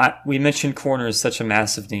 we mentioned corner is such a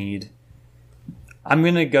massive need. I'm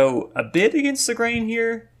going to go a bit against the grain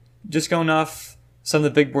here, just going off some of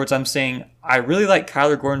the big boards. I'm saying I really like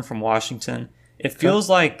Kyler Gordon from Washington. It feels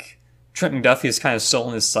like Trent McDuffie has kind of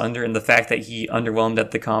stolen his thunder in the fact that he underwhelmed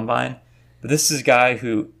at the combine. But this is a guy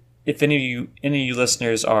who, if any of you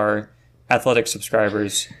listeners are athletic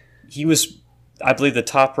subscribers, he was, I believe, the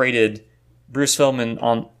top-rated Bruce Feldman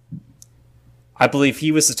on. I believe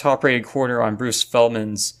he was the top-rated corner on Bruce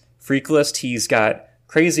Feldman's freak list. He's got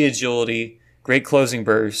crazy agility, great closing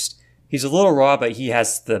burst. He's a little raw, but he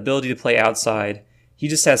has the ability to play outside. He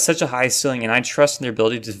just has such a high ceiling, and I trust in their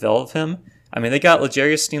ability to develop him. They got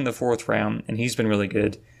L'Jarius Sneed in the 4th round, and he's been really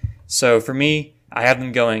good. So for me, I have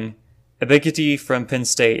them going Ebiketie from Penn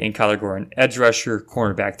State and Kyler Gordon, edge rusher,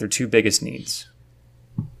 cornerback. Their 2 biggest needs.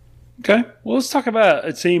 Okay, well, let's talk about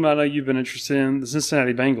a team I know you've been interested in, the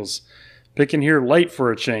Cincinnati Bengals, picking here late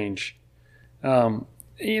for a change. People are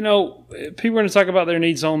going to talk about their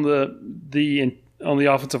needs on the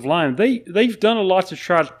offensive line. They've done a lot to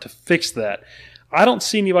try to fix that. I don't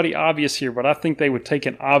see anybody obvious here, but I think they would take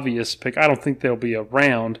an obvious pick. I don't think they'll be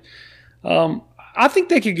around. I think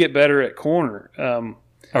they could get better at corner.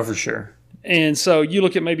 For sure. And so you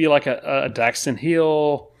look at maybe like a Daxton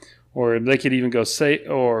Hill, or they could even go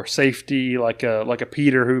safety like a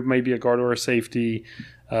Peter, who may be a guard or a safety.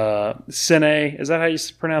 Sine, is that how you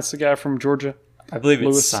pronounce the guy from Georgia? I believe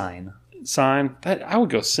it's Sign. I would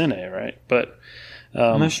go Sine, right? But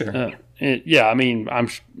I'm not sure.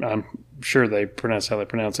 I'm sure they pronounce how they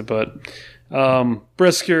pronounce it, but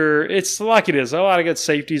Brisker, it's like it is. A lot of good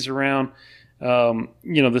safeties around,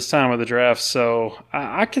 this time of the draft. So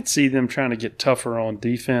I could see them trying to get tougher on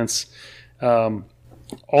defense.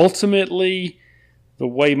 Ultimately, the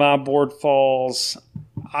way my board falls,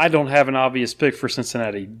 I don't have an obvious pick for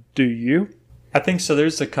Cincinnati. Do you? I think so.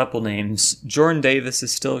 There's a couple names. Jordan Davis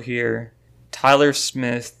is still here. Tyler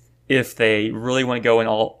Smith, if they really want to go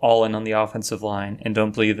all in on the offensive line and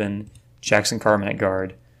don't believe in Jackson Carman at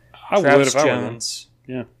guard. Travis Jones.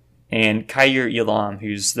 Yeah. And Kaiir Elam,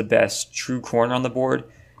 who's the best true corner on the board.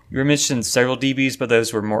 You were mentioning several DBs, but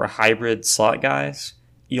those were more hybrid slot guys.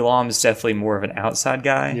 Elam is definitely more of an outside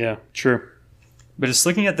guy. Yeah, true. But just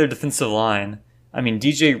looking at their defensive line, I mean,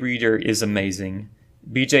 DJ Reader is amazing.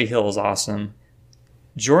 BJ Hill is awesome.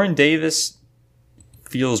 Jordan Davis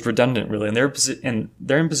feels redundant, really. And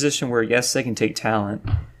they're in position where, yes, they can take talent,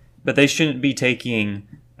 but they shouldn't be taking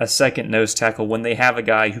a second nose tackle when they have a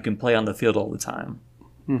guy who can play on the field all the time.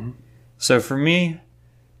 Mm-hmm. So for me,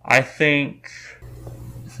 I think...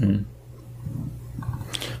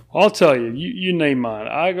 I'll tell you, you name mine.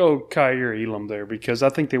 I go Kaiir Elam there because I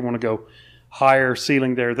think they want to go higher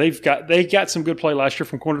ceiling there. They got some good play last year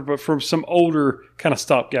from corner, but from some older kind of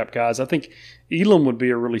stopgap guys. I think Elam would be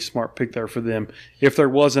a really smart pick there for them if there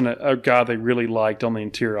wasn't a guy they really liked on the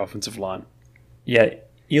interior offensive line. Yeah,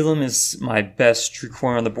 Elam is my best true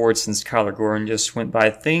corner on the board since Kyler Gordon just went by.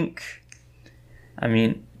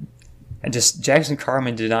 Jackson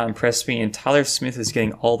Carman did not impress me, and Tyler Smith is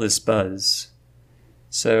getting all this buzz.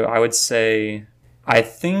 So I would say I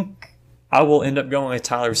think I will end up going with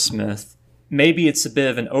Tyler Smith. Maybe it's a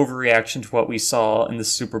bit of an overreaction to what we saw in the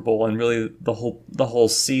Super Bowl and really the whole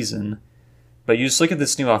season. But you just look at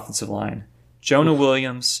this new offensive line. Jonah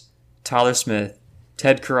Williams, Tyler Smith,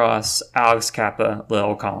 Ted Karras, Alex Kappa,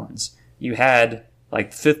 La'el Collins. You had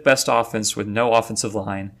like the fifth best offense with no offensive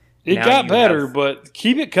line. It got better, but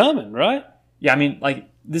keep it coming, right? Yeah, I mean, like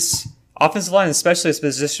this offensive line, especially is a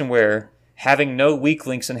position where having no weak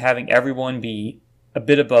links and having everyone be a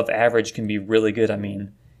bit above average can be really good. I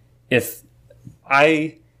mean, if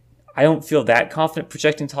I don't feel that confident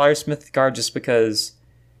projecting Tyler Smith guard just because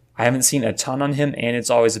I haven't seen a ton on him, and it's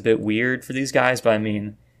always a bit weird for these guys. But I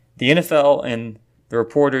mean, the NFL and the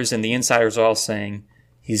reporters and the insiders are all saying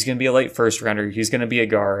he's going to be a late first rounder. He's going to be a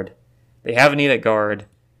guard. They have a need at guard.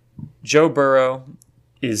 Joe Burrow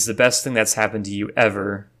is the best thing that's happened to you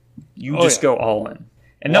ever. You go all in.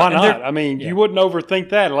 And why not? I mean, you wouldn't overthink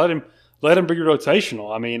that. Let him be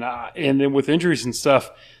rotational. I mean, and then with injuries and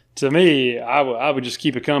stuff, to me, I would just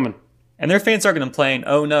keep it coming. And their fans are going to complain,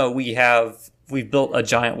 "Oh no, we've built a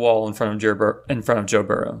giant wall in front of Joe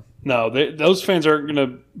Burrow." No, those fans aren't going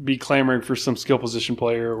to be clamoring for some skill position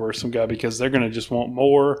player or some guy because they're going to just want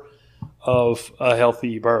more of a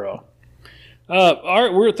healthy Burrow. All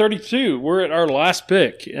right, we're at 32. We're at our last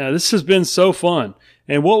pick. This has been so fun.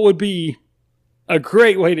 And what would be a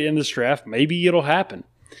great way to end this draft, maybe it'll happen.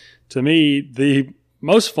 To me, the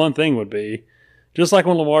most fun thing would be, just like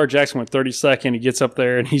when Lamar Jackson went 32nd, he gets up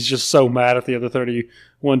there and he's just so mad at the other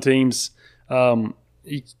 31 teams.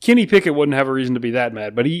 Kenny Pickett wouldn't have a reason to be that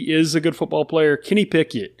mad, but he is a good football player. Kenny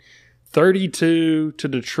Pickett, 32 to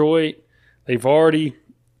Detroit. They've already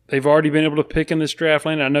been able to pick in this draft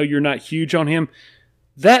lane. I know you're not huge on him.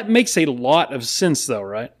 That makes a lot of sense, though,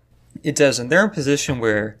 right? It does, and they're in a position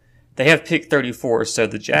where they have pick 34, so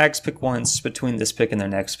the Jags pick once between this pick and their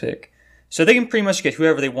next pick. So they can pretty much get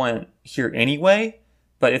whoever they want here anyway,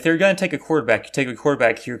 but if they're going to take a quarterback, you take a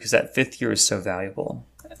quarterback here because that fifth year is so valuable.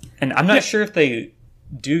 And I'm not sure if they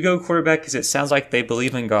do go quarterback because it sounds like they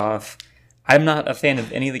believe in Goff. I'm not a fan of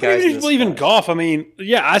any of the guys. You believe in Goff. I mean,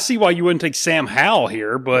 yeah, I see why you wouldn't take Sam Howell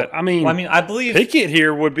here, but I mean, I believe Pickett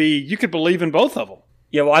here would be. You could believe in both of them.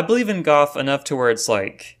 Yeah, well, I believe in Goff enough to where it's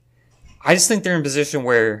like, I just think they're in a position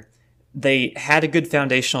where they had a good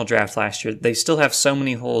foundational draft last year. They still have so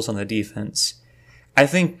many holes on the defense. I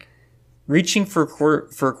think reaching for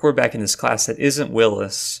a quarterback in this class that isn't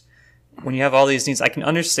Willis, when you have all these needs, I can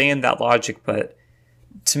understand that logic, but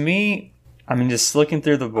to me, I mean, just looking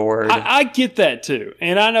through the board. I get that too.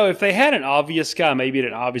 And I know if they had an obvious guy, maybe at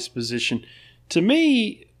an obvious position, to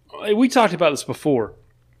me, we talked about this before.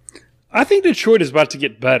 I think Detroit is about to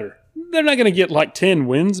get better. They're not going to get like 10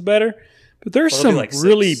 wins better, but there's some like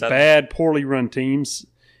really bad, poorly run teams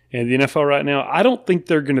in the NFL right now. I don't think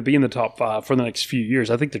they're going to be in the top 5 for the next few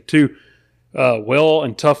years. I think they're too well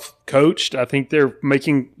and tough coached. I think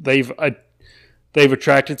they've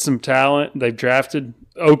attracted some talent. They've drafted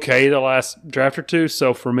the last draft or two.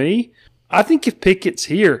 So for me, I think if Pickett's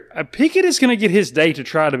here, Pickett is going to get his day to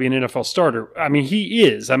try to be an NFL starter. I mean, he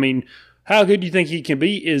is. I mean, how good do you think he can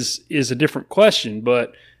be is a different question.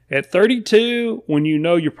 But at 32, when you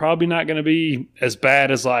know you're probably not going to be as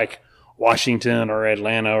bad as like Washington or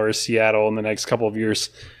Atlanta or Seattle in the next couple of years,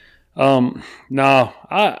 no,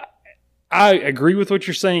 I agree with what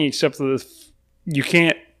you're saying, except that you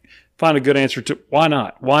can't find a good answer to why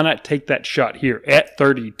not? Why not take that shot here at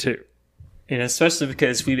 32 And especially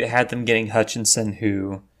because we had them getting Hutchinson,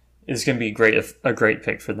 who is going to be a great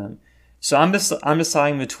pick for them. So I'm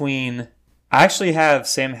deciding between. I actually have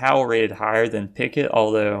Sam Howell rated higher than Pickett,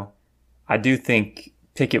 although I do think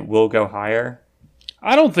Pickett will go higher.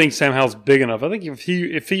 I don't think Sam Howell's big enough. I think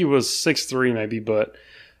if he was 6'3", maybe, but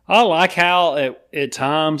I like Howell at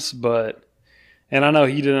times, and I know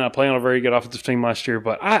he did not play on a very good offensive team last year,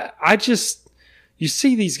 but I just, you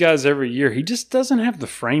see these guys every year. He just doesn't have the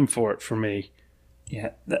frame for it for me. Yeah,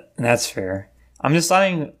 that's fair. I'm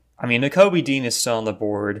deciding, Nakobe Dean is still on the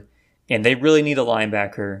board, and they really need a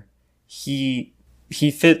linebacker. He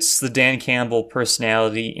fits the Dan Campbell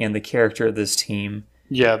personality and the character of this team.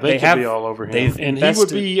 Yeah, they could be all over him. And he would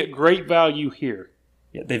be great value here.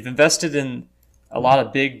 Yeah, they've invested in a lot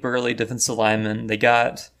of big, burly defensive linemen. They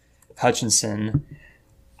got Hutchinson.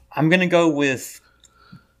 I'm going to go with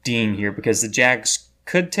Dean here because the Jags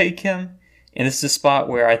could take him. And this is a spot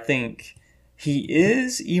where I think he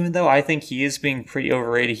is, even though I think he is being pretty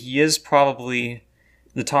overrated, he is probably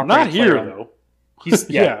the top rated player. Not here, though. He's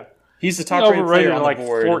He's the top rated player on the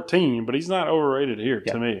board. 14, but he's not overrated here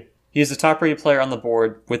to me. He's the top rated player on the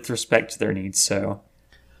board with respect to their needs. So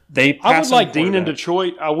I would like Dean in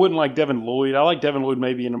Detroit. I wouldn't like Devin Lloyd. I like Devin Lloyd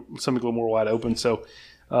maybe in something a little more wide open. So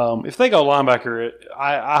if they go linebacker,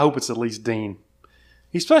 I hope it's at least Dean,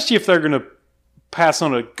 especially if they're going to pass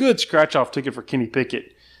on a good scratch off ticket for Kenny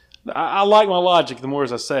Pickett. I like my logic the more,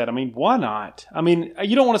 as I said. Why not?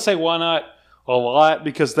 You don't want to say why not a lot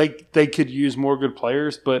because they could use more good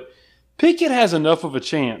players, but Pickett has enough of a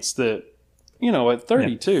chance that, at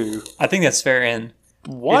 32. I think that's fair. And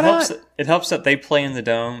why not? It helps that they play in the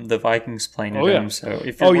Dome. The Vikings play in the Dome. So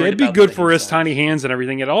it'd be good for his tiny hands and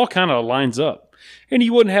everything. It all kind of lines up. And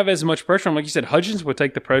you wouldn't have as much pressure on him. Like you said, Hutchins would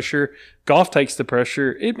take the pressure. Goff takes the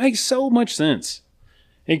pressure. It makes so much sense.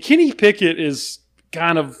 And Kenny Pickett is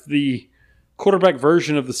kind of the quarterback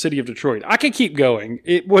version of the city of Detroit. I could keep going.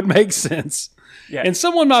 It would make sense. Yeah. And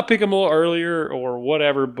someone might pick him a little earlier or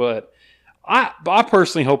whatever, but I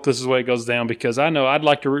personally hope this is the way it goes down because I know I'd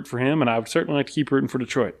like to root for him, and I would certainly like to keep rooting for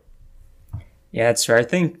Detroit. Yeah, that's right. I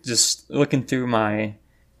think just looking through my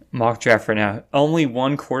mock draft right now, only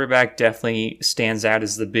one quarterback definitely stands out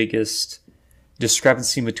as the biggest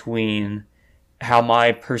discrepancy between how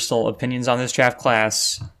my personal opinions on this draft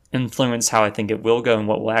class influence how I think it will go and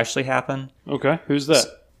what will actually happen. Okay, who's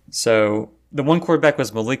that? So the one quarterback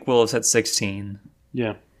was Malik Willis at 16.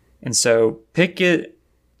 Yeah. And so Pickett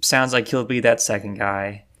sounds like he'll be that second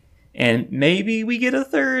guy. And maybe we get a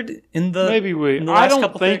third in the Maybe we. In the I last don't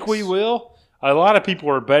couple think picks. we will. A lot of people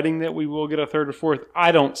are betting that we will get a third or fourth.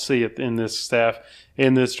 I don't see it in this draft,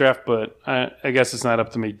 but I guess it's not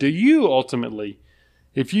up to me. Do you ultimately,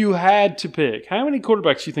 if you had to pick, how many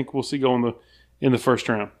quarterbacks do you think we'll see go in the first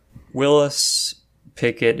round? Willis,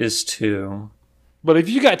 Pickett is 2. But if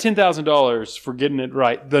you got $10,000 for getting it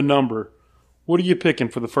right, the number, what are you picking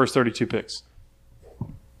for the first 32 picks?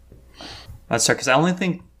 That's right,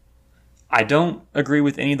 because I don't agree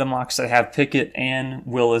with any of the mocks that have Pickett and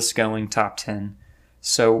Willis going top 10.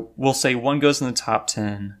 So we'll say one goes in the top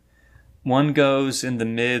 10, one goes in the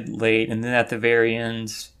mid, late, and then at the very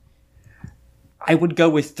end, I would go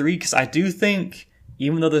with 3 because I do think,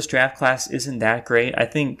 even though this draft class isn't that great, I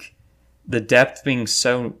think the depth being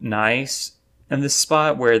so nice in this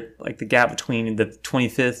spot where like the gap between the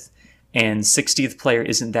 25th and 60th player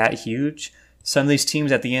isn't that huge. Some of these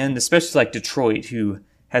teams at the end, especially like Detroit, who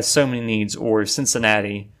has so many needs, or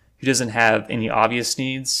Cincinnati, who doesn't have any obvious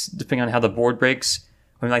needs, depending on how the board breaks.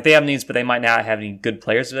 They have needs, but they might not have any good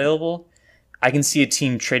players available. I can see a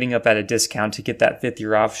team trading up at a discount to get that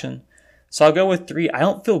 5th-year option. So I'll go with 3. I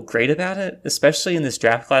don't feel great about it, especially in this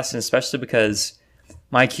draft class, and especially because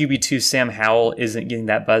my QB2, Sam Howell, isn't getting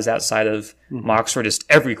that buzz outside of mocks where just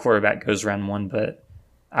every quarterback goes round 1, but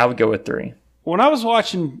I would go with 3. When I was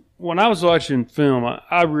watching film,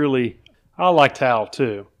 I liked Howell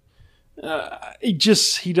too. He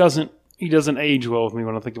doesn't age well with me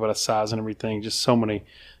when I think about his size and everything. Just so many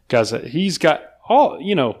guys that he's got all,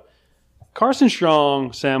 Carson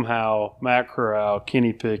Strong, Sam Howell, Matt Corral,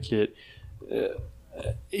 Kenny Pickett,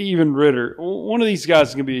 even Ritter. One of these guys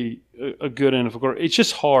is going to be a good NFL quarterback. It's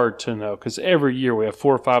just hard to know because every year we have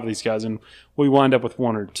 4 or 5 of these guys and we wind up with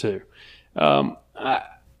 1 or 2.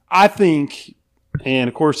 I think, and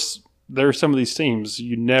of course, there are some of these teams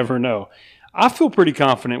you never know. I feel pretty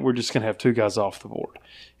confident we're just going to have 2 guys off the board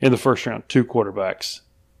in the first round, 2 quarterbacks.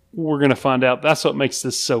 We're going to find out. That's what makes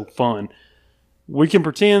this so fun. We can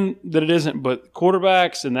pretend that it isn't, but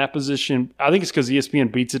quarterbacks in that position, I think it's because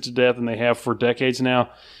ESPN beats it to death, and they have for decades now.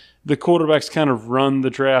 The quarterbacks kind of run the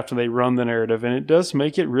draft and they run the narrative, and it does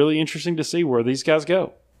make it really interesting to see where these guys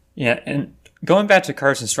go. Yeah, and going back to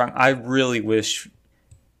Carson Strong, I really wish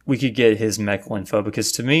we could get his medical info,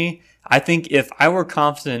 because to me, I think if I were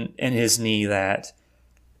confident in his knee that,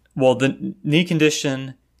 well, the knee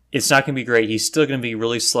condition, it's not going to be great. He's still going to be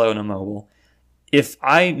really slow and immobile. If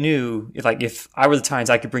I knew, if I were the Titans,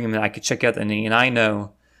 I could bring him in, I could check out the knee, and I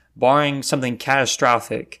know, barring something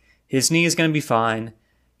catastrophic, his knee is going to be fine.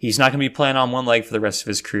 He's not going to be playing on one leg for the rest of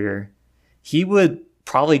his career. He would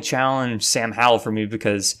probably challenge Sam Howell for me,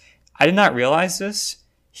 because I did not realize this.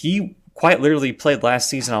 He quite literally played last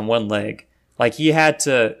season on one leg. Like, he had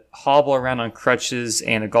to hobble around on crutches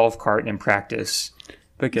and a golf cart in practice.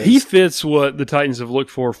 Because he fits what the Titans have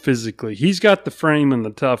looked for physically. He's got the frame and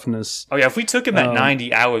the toughness. Oh yeah, if we took him at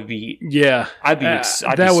 90, I would be. Yeah, I'd be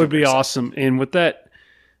that would be awesome. And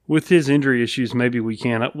with his injury issues, maybe we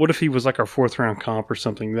can. What if he was like our 4th round comp or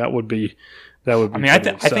something? That would be. I mean, I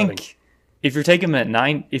think if you're taking him at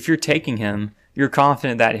 9, if you're taking him, you're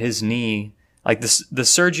confident that his knee, like the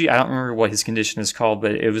surgery. I don't remember what his condition is called,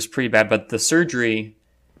 but it was pretty bad. But the surgery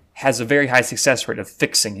has a very high success rate of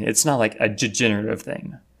fixing it. It's not like a degenerative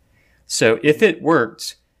thing. So if it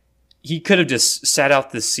worked, he could have just sat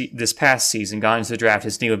out this past season, gone into the draft,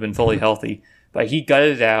 his knee would have been fully healthy. But he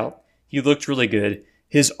gutted it out. He looked really good.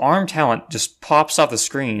 His arm talent just pops off the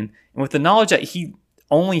screen. And with the knowledge that he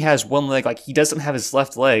only has one leg, like he doesn't have his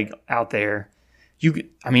left leg out there,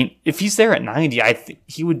 if he's there at 90, I think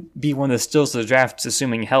he would be one of the steals of the draft,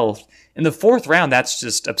 assuming health. In the 4th round, that's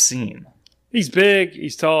just obscene. He's big,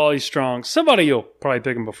 he's tall, he's strong. Somebody will probably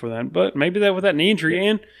pick him before that, but maybe that with that knee injury.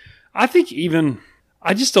 And I think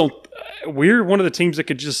we're one of the teams that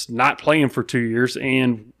could just not play him for 2 years,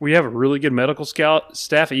 and we have a really good medical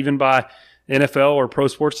staff, even by NFL or pro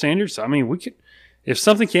sports standards. I mean, we could, if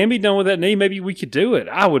something can be done with that knee, maybe we could do it.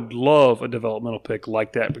 I would love a developmental pick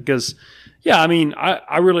like that because, yeah, I mean,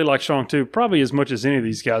 I really like Strong too, probably as much as any of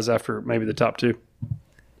these guys after maybe the top 2.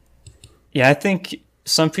 Yeah, I think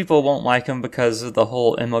some people won't like him because of the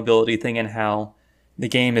whole immobility thing and how the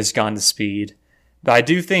game has gone to speed. But I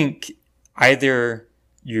do think either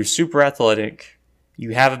you're super athletic,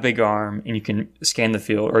 you have a big arm, and you can scan the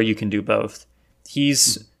field, or you can do both.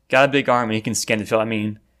 He's got a big arm and he can scan the field. I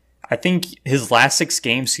mean, I think his last 6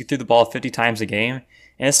 games, he threw the ball 50 times a game.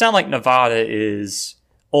 And it's not like Nevada is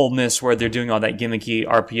Ole Miss where they're doing all that gimmicky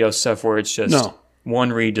RPO stuff where it's just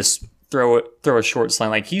one read, just throw a short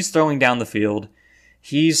slant. Like, he's throwing down the field.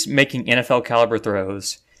 He's making NFL caliber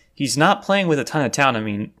throws. He's not playing with a ton of talent. I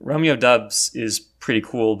mean, Romeo Doubs is pretty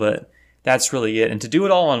cool, but that's really it. And to do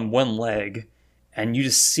it all on one leg, and you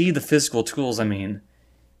just see the physical tools, I mean,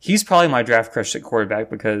 he's probably my draft crush at quarterback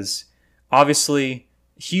because obviously,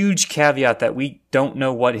 huge caveat that we don't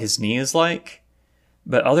know what his knee is like.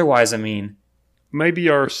 But otherwise, I mean, maybe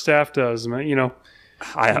our staff does, you know.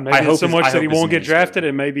 I hope so much that he won't get drafted,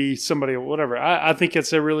 and maybe somebody, whatever. I think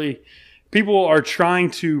it's a really, people are trying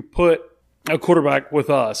to put a quarterback with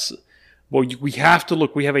us. Well, we have to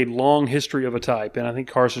look. We have a long history of a type, and I think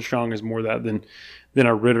Carson Strong is more of that than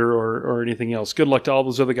a Ritter or anything else. Good luck to all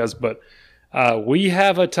those other guys, but we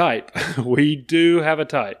have a type. We do have a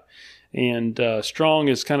type, and Strong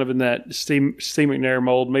is kind of in that Steve McNair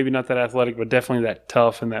mold. Maybe not that athletic, but definitely that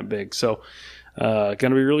tough and that big. So, going to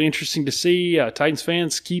be really interesting to see. Titans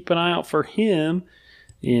fans, keep an eye out for him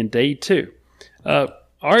in day 2. All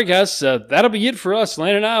right, guys, that'll be it for us.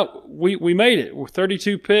 Landon and I, we made it. We're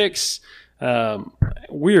 32 picks.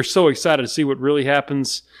 We are so excited to see what really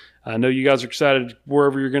happens. I know you guys are excited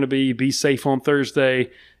wherever you're going to be. Be safe on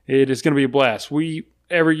Thursday. It is going to be a blast. We,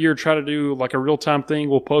 every year, try to do like a real-time thing.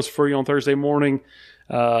 We'll post for you on Thursday morning.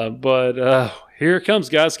 But here it comes,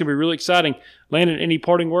 guys. It's going to be really exciting. Landon, any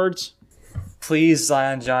parting words? Please,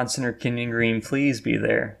 Zion Johnson or Kenyon Green, please be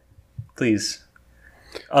there. Please.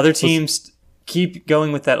 Other teams, keep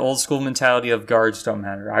going with that old school mentality of guards don't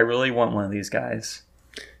matter. I really want one of these guys.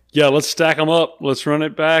 Yeah, let's stack them up. Let's run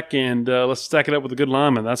it back, and let's stack it up with a good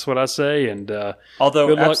lineman. That's what I say. And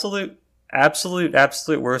although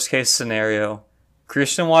absolute worst case scenario,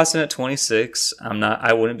 Christian Watson at 26.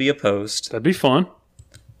 I wouldn't be opposed. That'd be fun.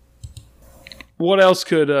 What else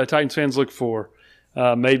could Titans fans look for?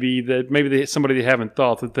 Maybe somebody they haven't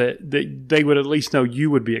thought that they would at least know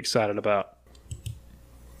you would be excited about.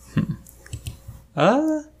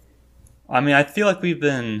 I mean, I feel like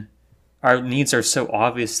our needs are so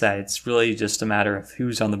obvious that it's really just a matter of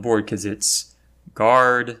who's on the board because it's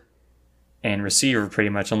guard and receiver pretty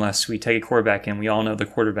much, unless we take a quarterback and we all know the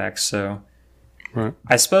quarterbacks. So, right.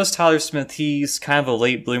 I suppose Tyler Smith, he's kind of a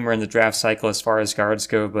late bloomer in the draft cycle as far as guards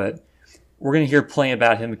go, but we're going to hear plenty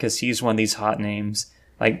about him because he's one of these hot names.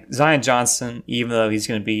 Like Zion Johnson, even though he's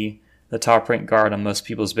going to be the top-ranked guard on most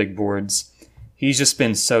people's big boards, he's just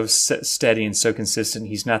been so steady and so consistent.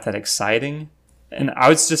 He's not that exciting. And I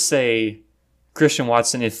would just say Christian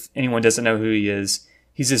Watson, if anyone doesn't know who he is,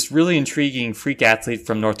 he's this really intriguing freak athlete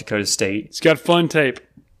from North Dakota State. He's got fun tape.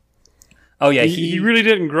 Oh, yeah. He really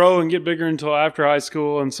didn't grow and get bigger until after high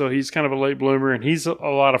school, and so he's kind of a late bloomer, and he's a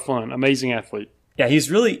lot of fun. Amazing athlete. Yeah, he's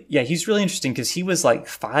really interesting because he was like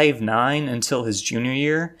 5'9" until his junior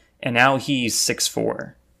year, and now he's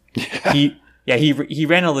 6'4". Yeah. He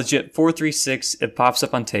ran a legit 4.36. It pops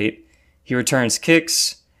up on tape. He returns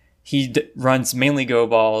kicks. He runs mainly go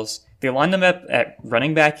balls. They lined him up at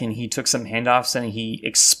running back, and he took some handoffs, and he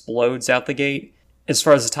explodes out the gate. As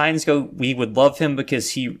far as the Titans go, we would love him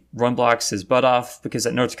because he run blocks his butt off, because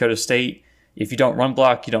at North Dakota State, if you don't run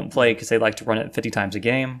block, you don't play because they like to run it 50 times a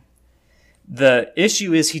game. The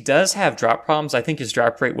issue is he does have drop problems. I think his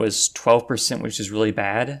drop rate was 12%, which is really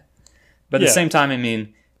bad. But at the same time, I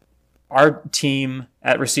mean, our team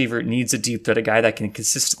at receiver needs a deep threat, a guy that can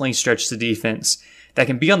consistently stretch the defense, that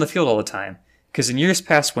can be on the field all the time. Because in years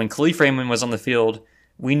past, when Khalif Raymond was on the field,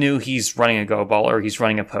 we knew he's running a go ball or he's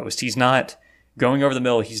running a post. He's not going over the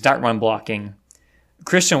middle. He's not run blocking.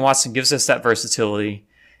 Christian Watson gives us that versatility.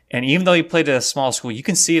 And even though he played at a small school, you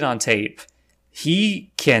can see it on tape.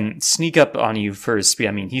 He can sneak up on you for his speed.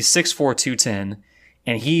 I mean, he's 6'4", 210,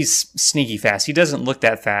 and he's sneaky fast. He doesn't look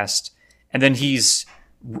that fast. And then he's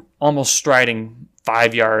almost striding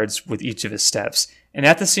 5 yards with each of his steps. And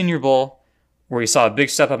at the Senior Bowl, where he saw a big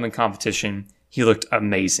step up in competition, he looked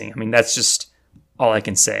amazing. I mean, that's just all I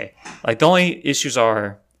can say. Like, the only issues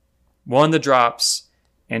are, 1, the drops,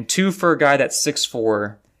 and 2, for a guy that's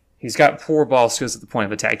 6'4", he's got poor ball skills at the point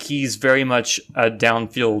of attack. He's very much a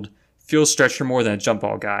downfield field stretcher more than a jump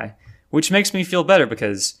ball guy, which makes me feel better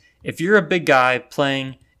because if you're a big guy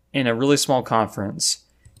playing in a really small conference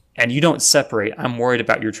and you don't separate, I'm worried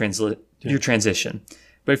about your transition.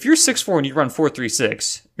 But if you're 6'4" and you run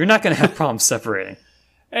 4.36, you're not going to have problems separating.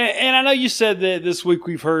 And I know you said that this week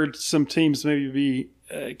we've heard some teams maybe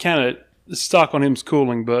be kind of stuck on him's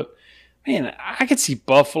cooling, but man, I could see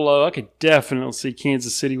Buffalo. I could definitely see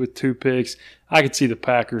Kansas City with 2 picks. I could see the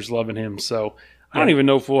Packers loving him. So I don't even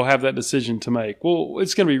know if we'll have that decision to make. Well,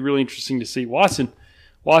 it's going to be really interesting to see. Watson's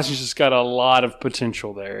just got a lot of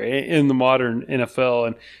potential there in the modern NFL.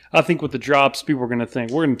 And I think with the drops, people are going to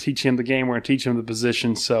think, we're going to teach him the game. We're going to teach him the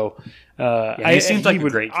position. So he seems like a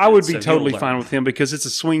great kid, I would be totally fine with him because it's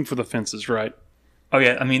a swing for the fences, right? Oh,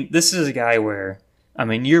 yeah. I mean, this is a guy where, I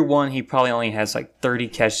mean, year one, he probably only has like 30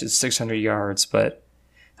 catches, 600 yards. But,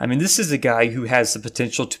 I mean, this is a guy who has the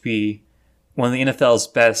potential to be one of the NFL's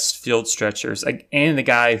best field stretchers, and a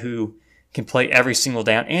guy who can play every single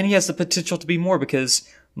down. And he has the potential to be more because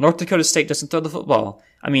North Dakota State doesn't throw the football.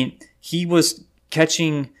 I mean, he was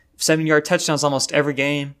catching 70-yard touchdowns almost every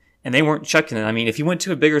game, and they weren't chucking it. I mean, if he went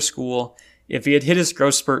to a bigger school, if he had hit his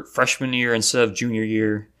growth spurt freshman year instead of junior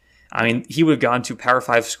year, I mean, he would have gone to Power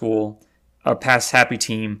 5 school, a past happy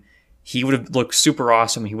team. He would have looked super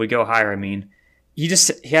awesome. He would go higher. I mean, he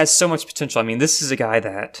has so much potential. I mean, this is a guy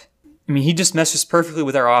that, I mean, he just meshes perfectly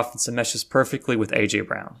with our offense and meshes perfectly with A.J.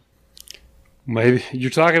 Brown. Maybe.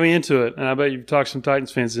 You're talking me into it, and I bet you've talked some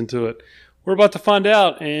Titans fans into it. We're about to find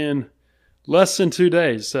out in less than 2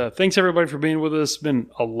 days. Thanks, everybody, for being with us. It's been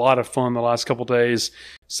a lot of fun the last couple days.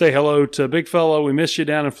 Say hello to Big Fella. We miss you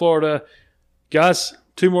down in Florida. Guys,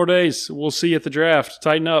 2 more days. We'll see you at the draft.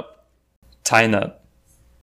 Tighten up. Tighten up.